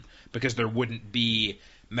stone, because there wouldn't be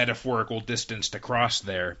metaphorical distance to cross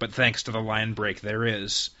there, but thanks to the line break there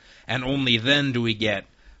is. And only then do we get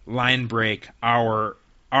line break our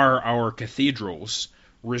cathedrals,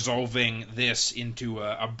 resolving this into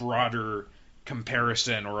a broader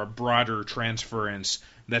comparison or a broader transference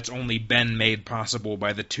that's only been made possible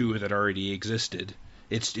by the two that already existed.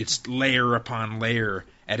 It's layer upon layer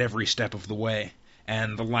at every step of the way,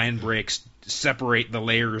 and the line breaks separate the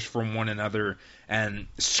layers from one another and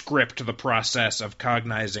script the process of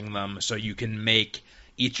cognizing them so you can make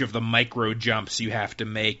each of the micro jumps you have to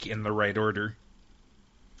make in the right order.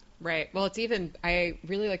 Right. Well, I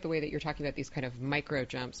really like the way that you're talking about these kind of micro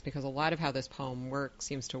jumps, because a lot of how this poem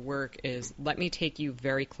seems to work is, let me take you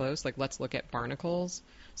very close, like let's look at barnacles,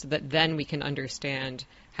 so that then we can understand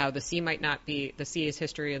how the sea might not be, the sea is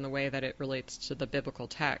history in the way that it relates to the biblical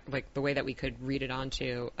text, like the way that we could read it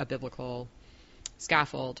onto a biblical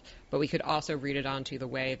scaffold, but we could also read it onto the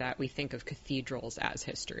way that we think of cathedrals as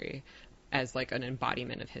history, as like an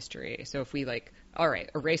embodiment of history. So if we like, all right,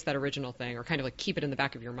 erase that original thing, or kind of like keep it in the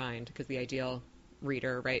back of your mind, because the ideal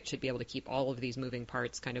reader, right, should be able to keep all of these moving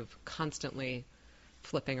parts kind of constantly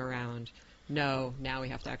flipping around. No, now we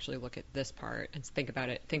have to actually look at this part and think about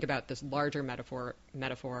it. Think about this larger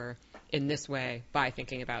metaphor in this way by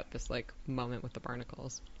thinking about this like moment with the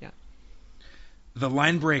barnacles. Yeah. The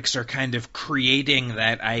line breaks are kind of creating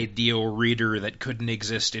that ideal reader that couldn't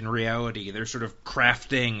exist in reality. They're sort of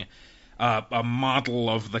crafting a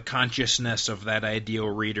model of the consciousness of that ideal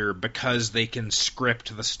reader because they can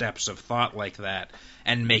script the steps of thought like that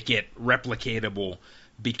and make it replicatable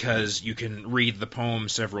because you can read the poem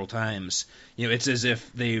several times. You know, it's as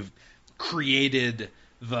if they've created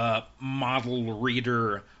the model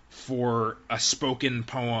reader for a spoken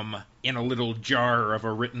poem in a little jar of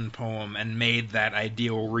a written poem and made that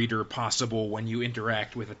ideal reader possible when you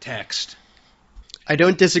interact with a text. I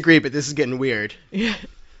don't disagree, but this is getting weird. Yeah.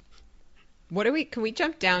 Can we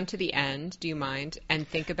jump down to the end, do you mind, and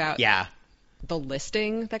think about the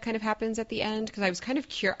listing that kind of happens at the end? Because I was kind of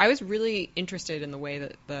I was really interested in the way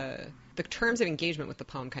that the terms of engagement with the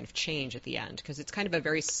poem kind of change at the end, because it's kind of a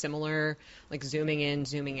very similar, like zooming in,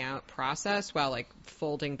 zooming out process while like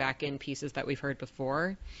folding back in pieces that we've heard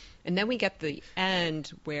before. And then we get the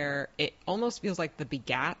end where it almost feels like the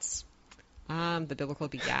begats, the biblical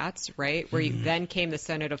begats, right? Where then came the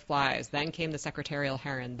Senate of Flies, then came the secretarial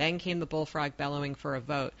heron, then came the bullfrog bellowing for a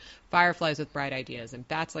vote, fireflies with bright ideas, and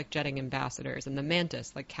bats like jetting ambassadors, and the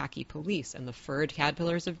mantis like khaki police, and the furred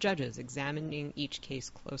caterpillars of judges examining each case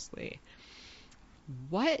closely.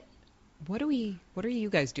 What are you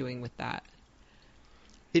guys doing with that?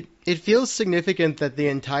 It feels significant that the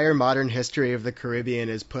entire modern history of the Caribbean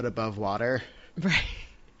is put above water. Right.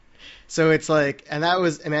 So it's like, and that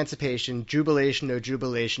was emancipation, jubilation, oh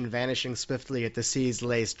jubilation, vanishing swiftly at the sea's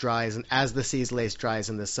lace dries, and as the sea's lace dries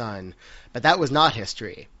in the sun. But that was not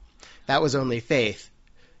history. That was only faith.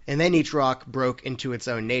 And then each rock broke into its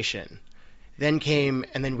own nation. And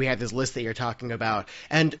then we had this list that you're talking about.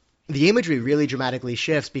 And the imagery really dramatically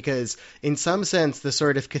shifts because, in some sense, the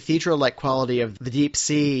sort of cathedral-like quality of the deep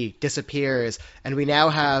sea disappears, and we now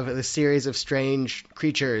have a series of strange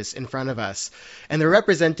creatures in front of us. And they're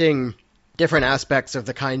representing different aspects of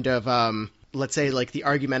the kind of, let's say, like the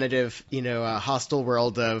argumentative, hostile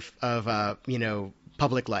world of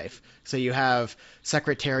public life. So you have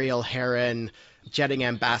secretarial heron, jetting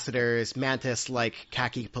ambassadors, mantis like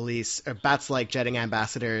khaki police, or bats like jetting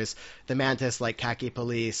ambassadors, the mantis like khaki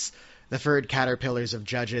police, the furred caterpillars of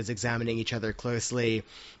judges examining each other closely.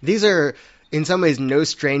 These are, in some ways, no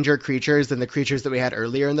stranger creatures than the creatures that we had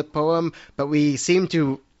earlier in the poem, but we seem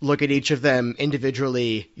to look at each of them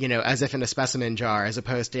individually, as if in a specimen jar, as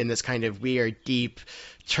opposed to in this kind of weird, deep,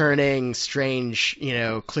 turning, strange,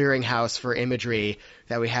 clearinghouse for imagery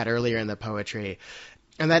that we had earlier in the poetry.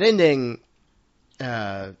 And that ending,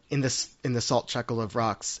 in the salt chuckle of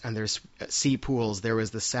rocks and there's sea pools, there was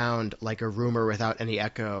the sound like a rumor without any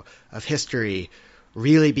echo of history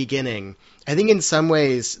really beginning. I think in some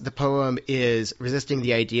ways the poem is resisting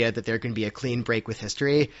the idea that there can be a clean break with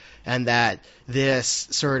history, and that this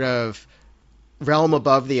sort of realm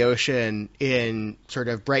above the ocean in sort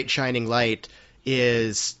of bright shining light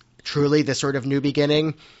is truly the sort of new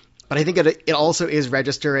beginning. But I think it also is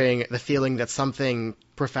registering the feeling that something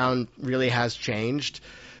profound really has changed,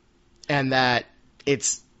 and that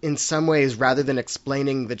it's, in some ways, rather than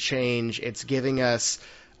explaining the change, it's giving us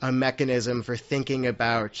a mechanism for thinking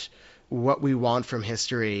about what we want from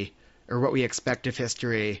history or what we expect of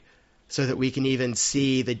history, so that we can even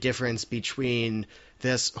see the difference between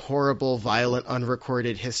this horrible, violent,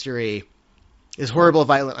 unrecorded history, this horrible,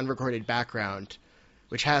 violent, unrecorded background,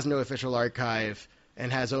 which has no official archive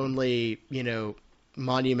and has only,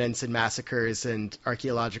 monuments and massacres and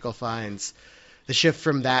archaeological finds. The shift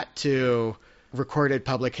from that to recorded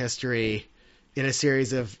public history in a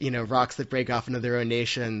series of, rocks that break off into their own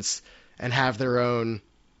nations and have their own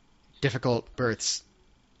difficult births.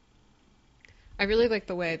 I really like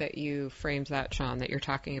the way that you framed that, Sean, that you're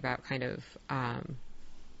talking about kind of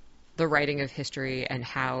the writing of history and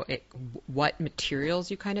what materials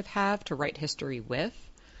you kind of have to write history with.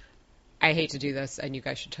 I hate to do this, and you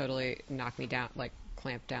guys should totally knock me down, like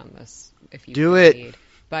clamp down this if you do it. Need.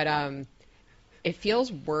 But it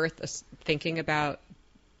feels worth thinking about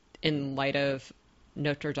in light of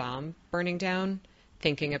Notre Dame burning down,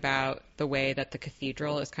 thinking about the way that the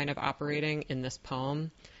cathedral is kind of operating in this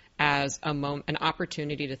poem as an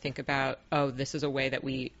opportunity to think about, oh, this is a way that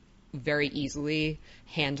we very easily,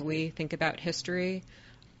 handily think about history.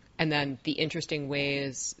 And then the interesting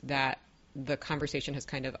ways that the conversation has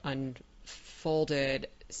kind of unfolded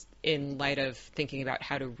in light of thinking about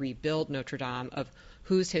how to rebuild Notre Dame, of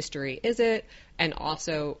whose history is it, and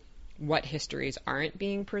also what histories aren't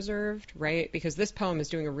being preserved, right? Because this poem is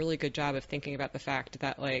doing a really good job of thinking about the fact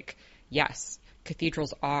that, like, yes,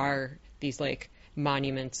 cathedrals are these, like,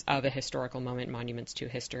 monuments of a historical moment, monuments to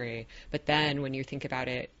history. But then when you think about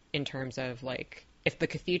it in terms of, like, if the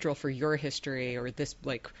cathedral for your history or this,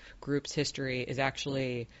 like, group's history is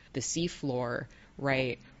actually the seafloor,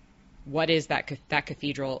 right, what is that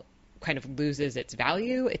cathedral kind of loses its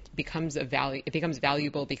value. It becomes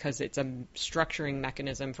valuable because it's a structuring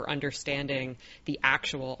mechanism for understanding the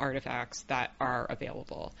actual artifacts that are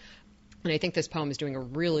available. And I think this poem is doing a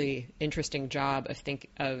really interesting job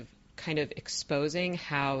of kind of exposing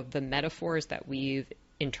how the metaphors that we've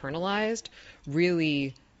internalized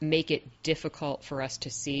really make it difficult for us to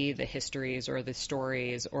see the histories or the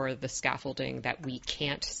stories or the scaffolding that we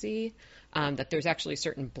can't see. That there's actually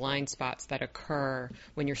certain blind spots that occur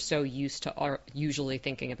when you're so used to usually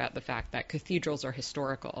thinking about the fact that cathedrals are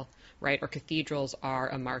historical, right? Or cathedrals are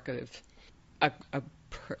a mark of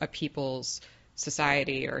a people's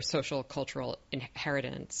society or social cultural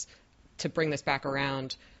inheritance. To bring this back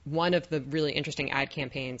around, one of the really interesting ad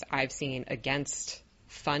campaigns I've seen against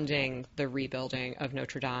funding the rebuilding of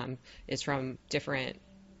Notre Dame is from different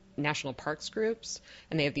national parks groups,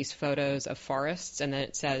 and they have these photos of forests, and then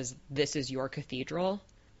it says, "This is your cathedral,"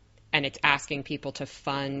 and it's asking people to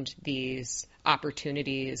fund these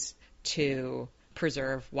opportunities to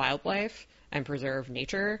preserve wildlife and preserve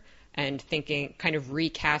nature, and thinking, kind of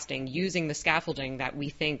recasting, using the scaffolding that we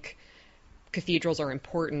think cathedrals are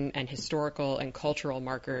important and historical and cultural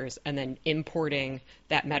markers, and then importing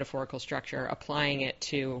that metaphorical structure, applying it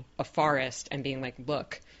to a forest and being like,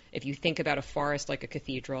 look, if you think about a forest like a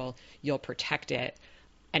cathedral, you'll protect it,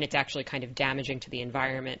 and it's actually kind of damaging to the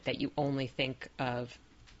environment that you only think of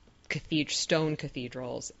stone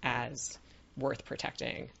cathedrals as worth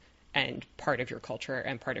protecting and part of your culture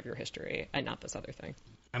and part of your history, and not this other thing.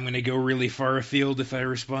 I'm going to go really far afield if I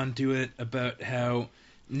respond to it about how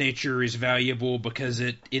nature is valuable because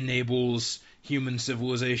it enables human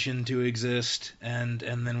civilization to exist, and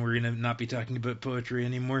then we're going to not be talking about poetry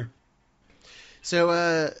anymore. So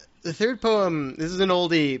the third poem, this is an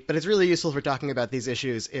oldie, but it's really useful for talking about these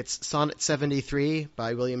issues. It's Sonnet 73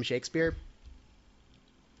 by William Shakespeare.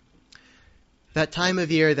 That time of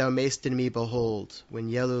year thou mayst in me behold, when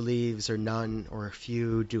yellow leaves or none or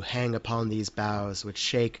few do hang upon these boughs, which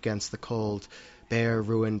shake against the cold, bare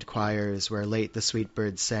ruined choirs where late the sweet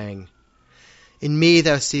birds sang. In me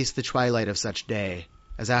thou seest the twilight of such day,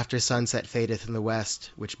 as after sunset fadeth in the west,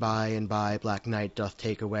 which by and by black night doth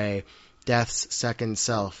take away, death's second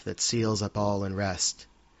self that seals up all in rest.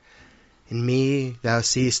 In me thou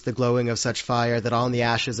seest the glowing of such fire that on the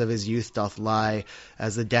ashes of his youth doth lie,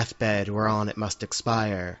 as the deathbed whereon it must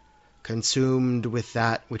expire, consumed with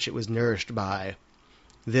that which it was nourished by.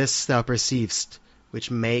 This thou perceiv'st, which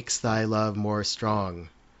makes thy love more strong,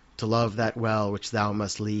 to love that well which thou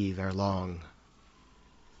must leave ere long.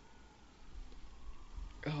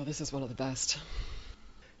 Oh, this is one of the best.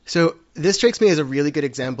 So this strikes me as a really good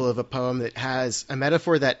example of a poem that has a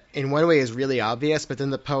metaphor that in one way is really obvious, but then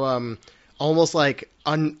the poem almost like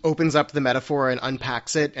opens up the metaphor and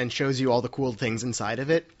unpacks it and shows you all the cool things inside of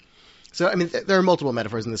it. So, I mean, there are multiple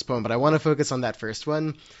metaphors in this poem, but I want to focus on that first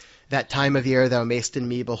one. That time of year thou mayst in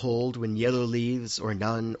me behold, when yellow leaves, or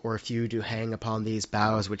none, or few do hang upon these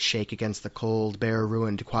boughs which shake against the cold, bare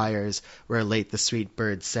ruined choirs where late the sweet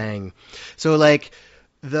birds sang. So, like,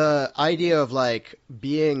 the idea of, like,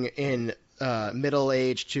 being in middle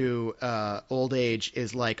age to old age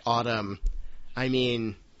is like autumn. I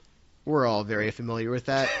mean, we're all very familiar with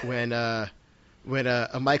that. When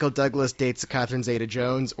a Michael Douglas dates a Catherine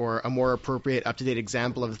Zeta-Jones, or a more appropriate, up-to-date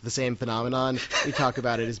example of the same phenomenon, we talk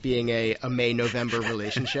about it as being a May-November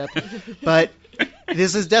relationship. But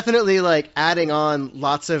this is definitely, like, adding on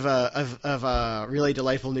lots of really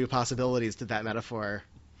delightful new possibilities to that metaphor.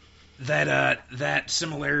 That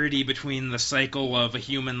similarity between the cycle of a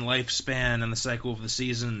human lifespan and the cycle of the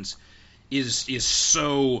seasons is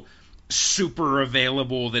so super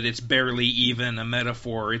available that it's barely even a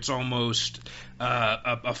metaphor. It's almost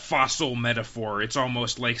a fossil metaphor. It's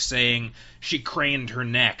almost like saying she craned her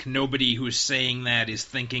neck. Nobody who's saying that is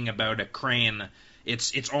thinking about a crane.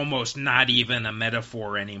 It's almost not even a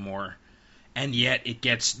metaphor anymore. and yet it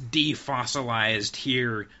gets defossilized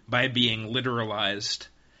here by being literalized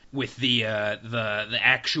with the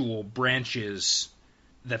actual branches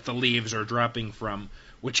that the leaves are dropping from,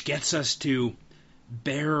 which gets us to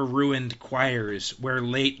bare ruined choirs where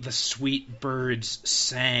late the sweet birds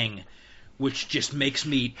sang, which just makes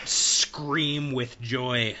me scream with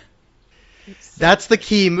joy. That's the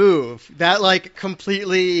key move. That like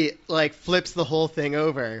completely like flips the whole thing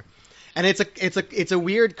over. And it's a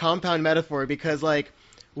weird compound metaphor because like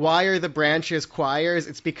why are the branches choirs?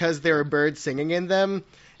 It's because there are birds singing in them.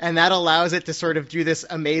 And that allows it to sort of do this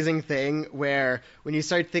amazing thing where when you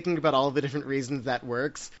start thinking about all the different reasons that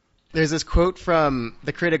works, there's this quote from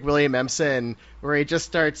the critic William Empson where he just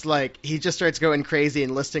starts going crazy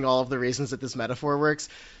and listing all of the reasons that this metaphor works.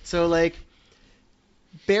 So like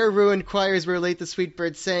bare ruined choirs where late the sweet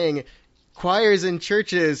birds sang. Choirs in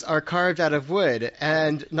churches are carved out of wood,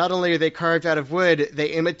 and not only are they carved out of wood, they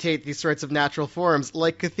imitate these sorts of natural forms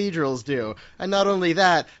like cathedrals do. And not only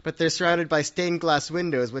that, but they're surrounded by stained glass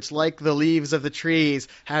windows, which, like the leaves of the trees,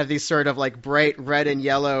 have these sort of like bright red and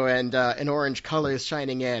yellow and orange colors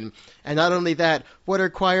shining in. And not only that, what are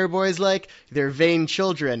choir boys like? They're vain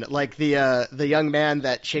children, like the young man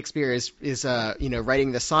that Shakespeare is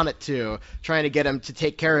writing the sonnet to, trying to get him to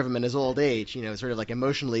take care of him in his old age, sort of like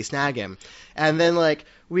emotionally snag him. And then like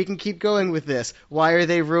we can keep going with this. Why are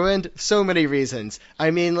they ruined? So many reasons.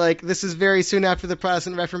 I mean, like this is very soon after the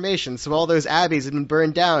Protestant Reformation, so all those abbeys had been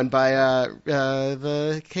burned down by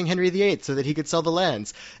the King Henry VIII so that he could sell the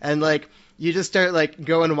lands. And like you just start like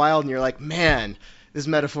going wild, and you're like, man, this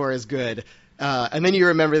metaphor is good. And then you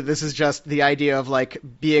remember that this is just the idea of like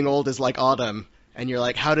being old is like autumn, and you're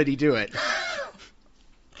like, how did he do it?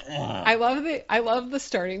 I love the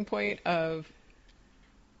starting point of.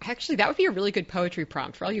 Actually, that would be a really good poetry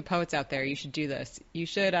prompt for all you poets out there. You should do this. You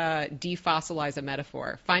should defossilize a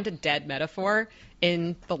metaphor. Find a dead metaphor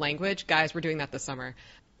in the language. Guys, we're doing that this summer.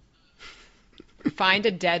 Find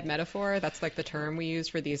a dead metaphor. That's like the term we use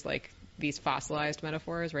for these fossilized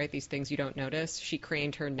metaphors, right? These things you don't notice. She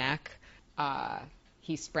craned her neck.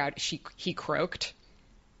 He croaked.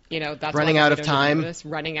 That's running out of time.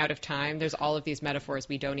 Running out of time. There's all of these metaphors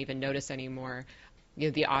we don't even notice anymore.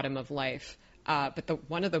 The autumn of life. But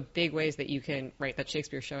one of the big ways that you can, right, that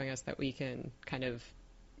Shakespeare's showing us that we can kind of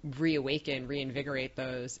reinvigorate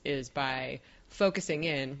those is by focusing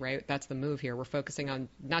in, right? That's the move here. We're focusing on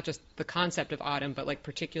not just the concept of autumn, but like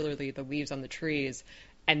particularly the leaves on the trees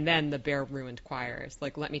and then the bare ruined choirs.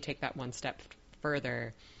 Like, let me take that one step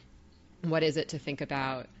further. What is it to think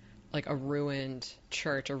about like a ruined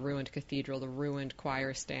church, a ruined cathedral, the ruined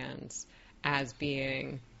choir stands as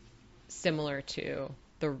being similar to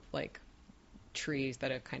the like trees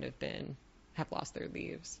that have lost their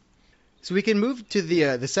leaves. So we can move to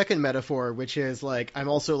the second metaphor, which is like I'm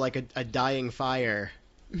also like a dying fire.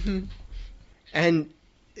 Mm-hmm. And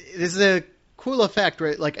this is a cool effect,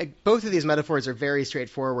 right? Like both of these metaphors are very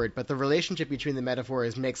straightforward, but the relationship between the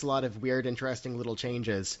metaphors makes a lot of weird, interesting little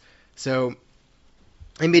changes. So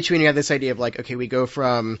in between, you have this idea of like, okay, we go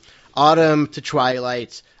from autumn to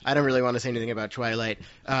twilight. I don't really want to say anything about twilight.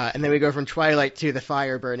 And then we go from twilight to the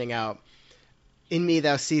fire burning out. In me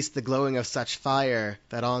thou seest the glowing of such fire,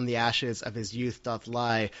 that on the ashes of his youth doth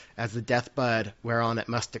lie, as the death-bud whereon it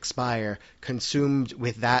must expire, consumed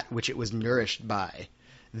with that which it was nourished by.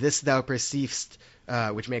 This thou perceiv'st,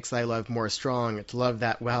 which makes thy love more strong, to love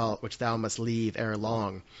that well which thou must leave ere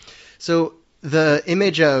long. So the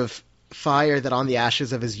image of fire that on the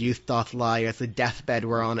ashes of his youth doth lie, as the deathbed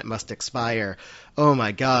whereon it must expire. Oh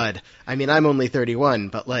my God. I mean, I'm only 31,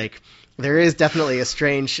 but like, there is definitely a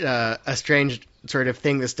strange sort of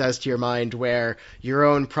thing this does to your mind where your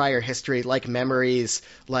own prior history, like memories,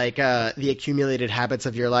 like the accumulated habits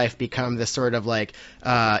of your life become this sort of like,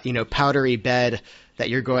 powdery bed that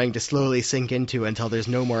you're going to slowly sink into until there's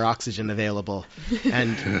no more oxygen available.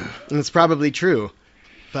 And it's probably true.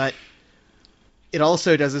 But it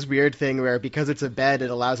also does this weird thing where because it's a bed, it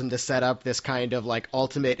allows him to set up this kind of like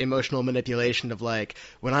ultimate emotional manipulation of like,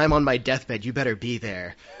 when I'm on my deathbed, you better be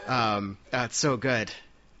there. It's so good.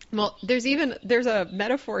 Well, there's a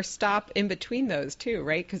metaphor stop in between those too,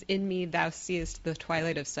 right? Because in me thou seest the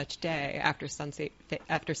twilight of such day, after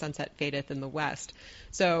sunset fadeth in the west.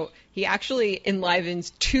 So he actually enlivens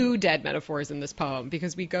two dead metaphors in this poem,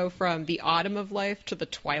 because we go from the autumn of life to the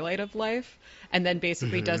twilight of life, and then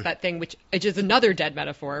basically does that thing which is another dead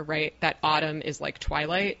metaphor, right? That autumn is like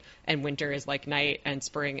twilight, and winter is like night, and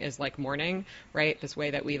spring is like morning, right? This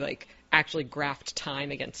way that we like actually graft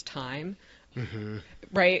time against time. Mm-hmm.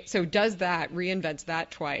 Right? So does that, reinvents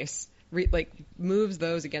that twice, moves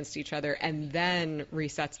those against each other, and then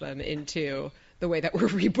resets them into the way that we're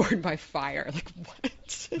reborn by fire. Like,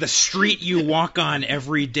 what? The street you walk on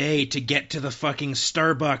every day to get to the fucking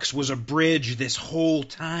Starbucks was a bridge this whole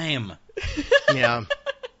time. Yeah.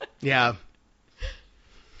 Yeah.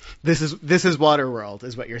 This is Waterworld,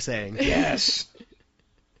 is what you're saying. Yes.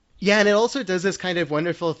 Yeah, and it also does this kind of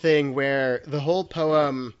wonderful thing where the whole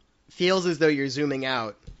poem feels as though you're zooming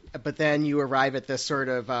out, but then you arrive at this sort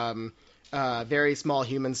of very small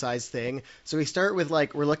human-sized thing. So we start with,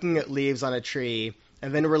 like, we're looking at leaves on a tree,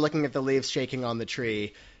 and then we're looking at the leaves shaking on the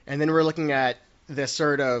tree, and then we're looking at this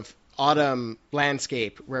sort of autumn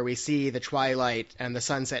landscape where we see the twilight and the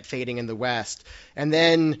sunset fading in the west, and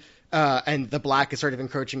then and the black is sort of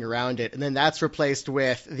encroaching around it, and then that's replaced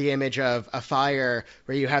with the image of a fire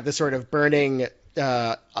where you have this sort of burning,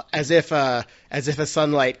 as if a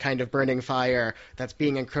sunlight kind of burning fire that's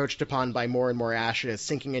being encroached upon by more and more ashes,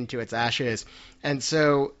 sinking into its ashes. And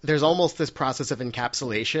so there's almost this process of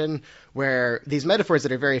encapsulation where these metaphors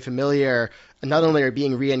that are very familiar not only are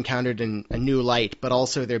being re-encountered in a new light, but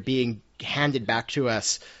also they're being handed back to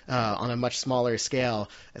us on a much smaller scale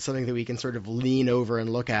as something that we can sort of lean over and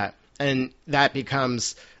look at. And that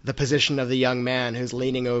becomes the position of the young man who's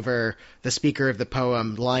leaning over the speaker of the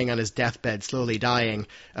poem, lying on his deathbed, slowly dying,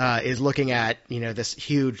 is looking at, this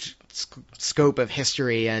huge scope of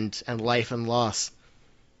history and life and loss.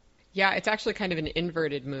 Yeah, it's actually kind of an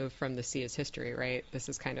inverted move from the sea is history, right? This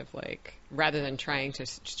is kind of like, rather than trying to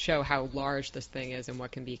show how large this thing is and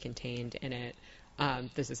what can be contained in it,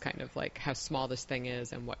 this is kind of like how small this thing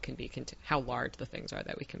is and what can be how large the things are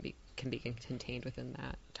that we can be contained within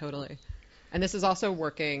that. Totally. And this is also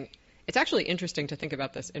working. It's actually interesting to think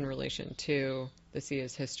about this in relation to the sea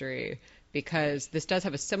is history, because this does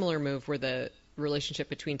have a similar move where the relationship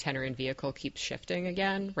between tenor and vehicle keeps shifting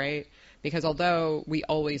again, right? Because although we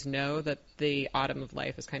always know that the autumn of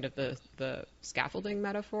life is kind of the scaffolding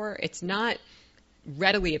metaphor, it's not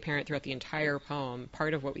readily apparent throughout the entire poem.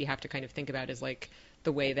 Part of what we have to kind of think about is like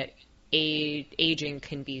the way that aging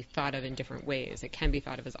can be thought of in different ways. It can be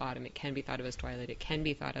thought of as autumn. It can be thought of as twilight. It can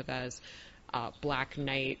be thought of as black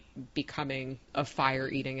night becoming a fire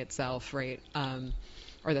eating itself, right?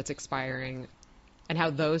 Or that's expiring. And how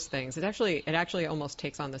those things, it actually almost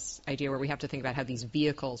takes on this idea where we have to think about how these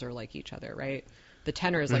vehicles are like each other, right? The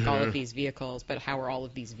tenor is like all of these vehicles, but how are all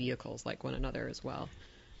of these vehicles like one another as well?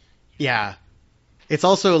 Yeah. It's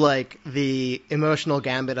also like the emotional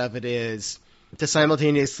gambit of it is to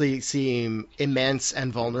simultaneously seem immense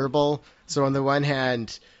and vulnerable. So on the one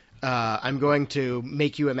hand, I'm going to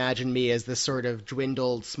make you imagine me as this sort of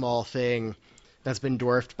dwindled small thing that's been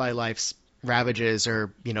dwarfed by life's ravages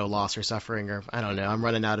or, loss or suffering, or I don't know, I'm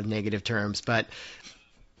running out of negative terms, but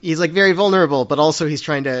he's like very vulnerable, but also he's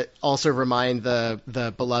trying to also remind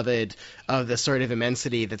the beloved of the sort of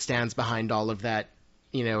immensity that stands behind all of that,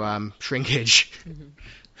 shrinkage. Mm-hmm.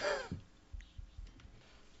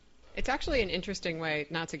 It's actually an interesting way,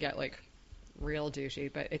 not to get like real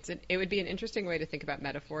douchey, but it would be an interesting way to think about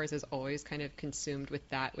metaphors as always kind of consumed with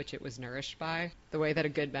that which it was nourished by. The way that a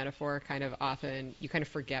good metaphor kind of often, you kind of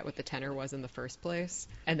forget what the tenor was in the first place,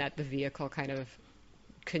 and that the vehicle kind of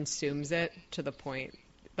consumes it to the point,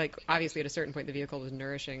 like obviously at a certain point the vehicle was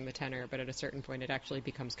nourishing the tenor, but at a certain point it actually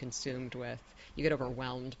becomes consumed with, you get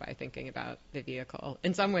overwhelmed by thinking about the vehicle.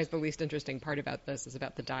 In some ways the least interesting part about this is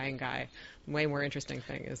about the dying guy. The way more interesting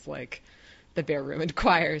thing is like the bare ruined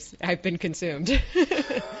choirs. I've been consumed.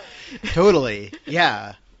 Totally.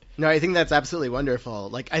 Yeah. No, I think that's absolutely wonderful.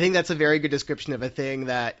 Like, I think that's a very good description of a thing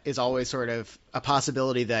that is always sort of a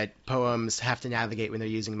possibility that poems have to navigate when they're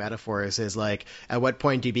using metaphors, is like, at what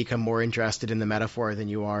point do you become more interested in the metaphor than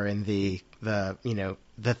you are in the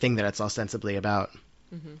thing that it's ostensibly about?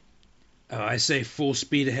 Mm-hmm. I say full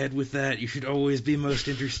speed ahead with that. You should always be most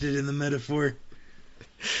interested in the metaphor.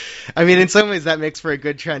 I mean, in some ways that makes for a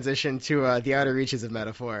good transition to the outer reaches of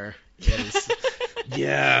metaphor.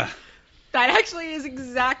 Yeah. That actually is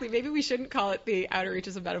exactly. Maybe we shouldn't call it the outer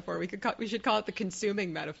reaches of metaphor. We should call it the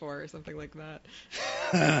consuming metaphor or something like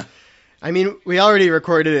that. I mean, we already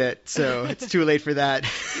recorded it, so it's too late for that.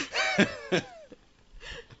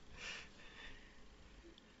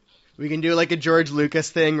 We can do like a George Lucas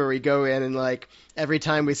thing where we go in and like every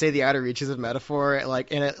time we say the outer reaches of metaphor,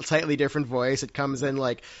 like in a slightly different voice, it comes in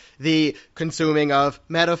like the consuming of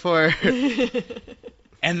metaphor.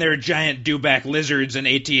 And there are giant dewback lizards and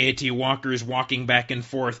AT-AT walkers walking back and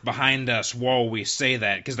forth behind us while we say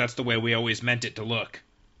that, because that's the way we always meant it to look.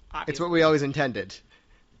 It's what we always intended.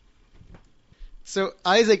 So,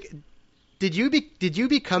 Isaac, did you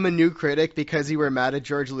become a new critic because you were mad at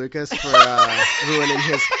George Lucas for ruining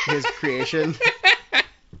his creation?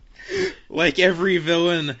 Like every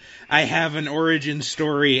villain, I have an origin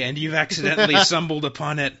story, and you've accidentally stumbled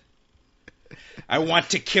upon it. I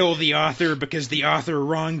want to kill the author because the author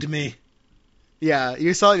wronged me. Yeah,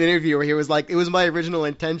 you saw an interview where he was like, it was my original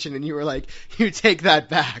intention, and you were like, you take that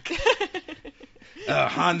back.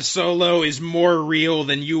 Han Solo is more real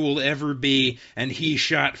than you will ever be, and he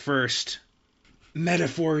shot first.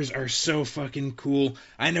 Metaphors are so fucking cool.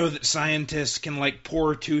 I know that scientists can, like,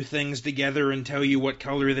 pour two things together and tell you what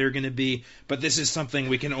color they're going to be, but this is something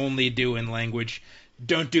we can only do in language.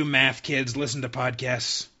 Don't do math, kids. Listen to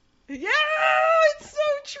podcasts. Yeah, it's so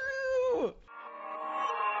true.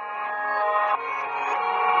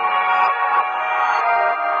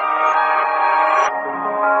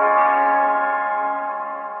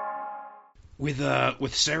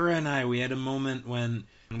 With Sarah and I, we had a moment when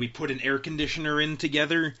we put an air conditioner in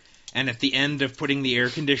together, and at the end of putting the air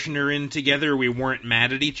conditioner in together, we weren't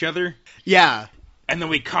mad at each other. Yeah. And then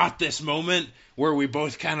we caught this moment where we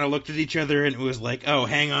both kind of looked at each other, and it was like, oh,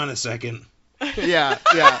 hang on a second. Yeah.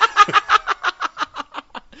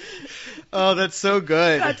 Oh, that's so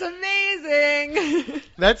good. That's amazing.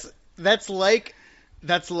 That's like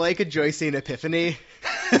a Joycean epiphany,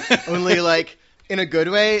 only like in a good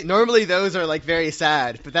way. Normally those are like very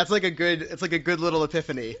sad, but it's like a good little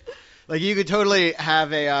epiphany. Like you could totally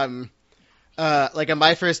have a like a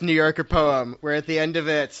My First New Yorker poem where at the end of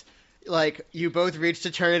it, like you both reach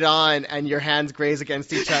to turn it on and your hands graze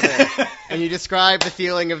against each other, and you describe the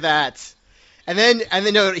feeling of that. And then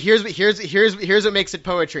no, here's what makes it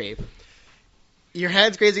poetry. Your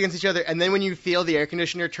hands graze against each other, and then when you feel the air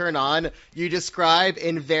conditioner turn on, you describe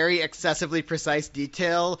in very excessively precise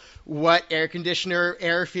detail what air conditioner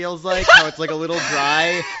air feels like, how it's like a little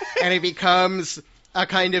dry, and it becomes a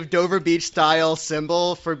kind of Dover Beach style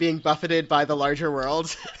symbol for being buffeted by the larger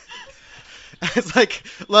world. It's like,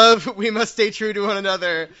 love, we must stay true to one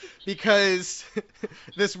another because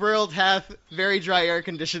this world hath very dry air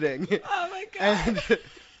conditioning. Oh my god. And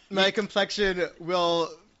my complexion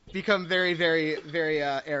will become very, very, very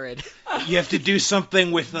arid. You have to do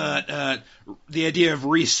something with the idea of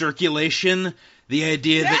recirculation, the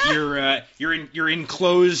idea that you're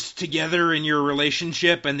enclosed together in your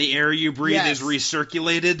relationship, and the air you breathe is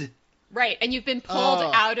recirculated. Right, and you've been pulled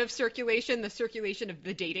out of circulation, the circulation of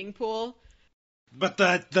the dating pool. But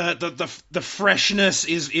the freshness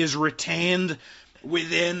is retained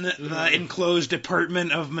within the enclosed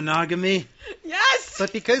apartment of monogamy. Yes.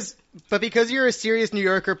 But because you're a serious New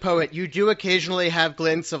Yorker poet, you do occasionally have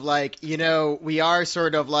glints of like, you know, we are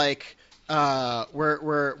sort of like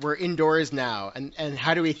we're indoors now, and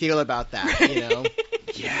how do we feel about that, you know?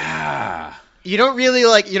 Yeah. You don't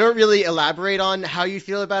really elaborate on how you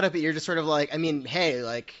feel about it, but you're just sort of like, I mean, hey,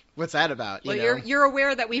 like, what's that about? You know? You're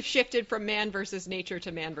aware that we've shifted from man versus nature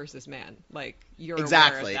to man versus man. Like, you're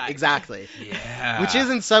aware of that. Exactly. Yeah. Which is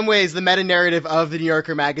in some ways the meta narrative of the New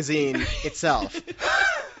Yorker magazine itself.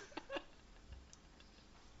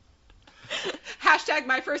 Hashtag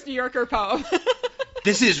My First New Yorker poem.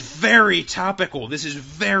 This is very topical. This is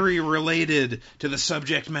very related to the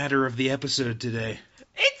subject matter of the episode today.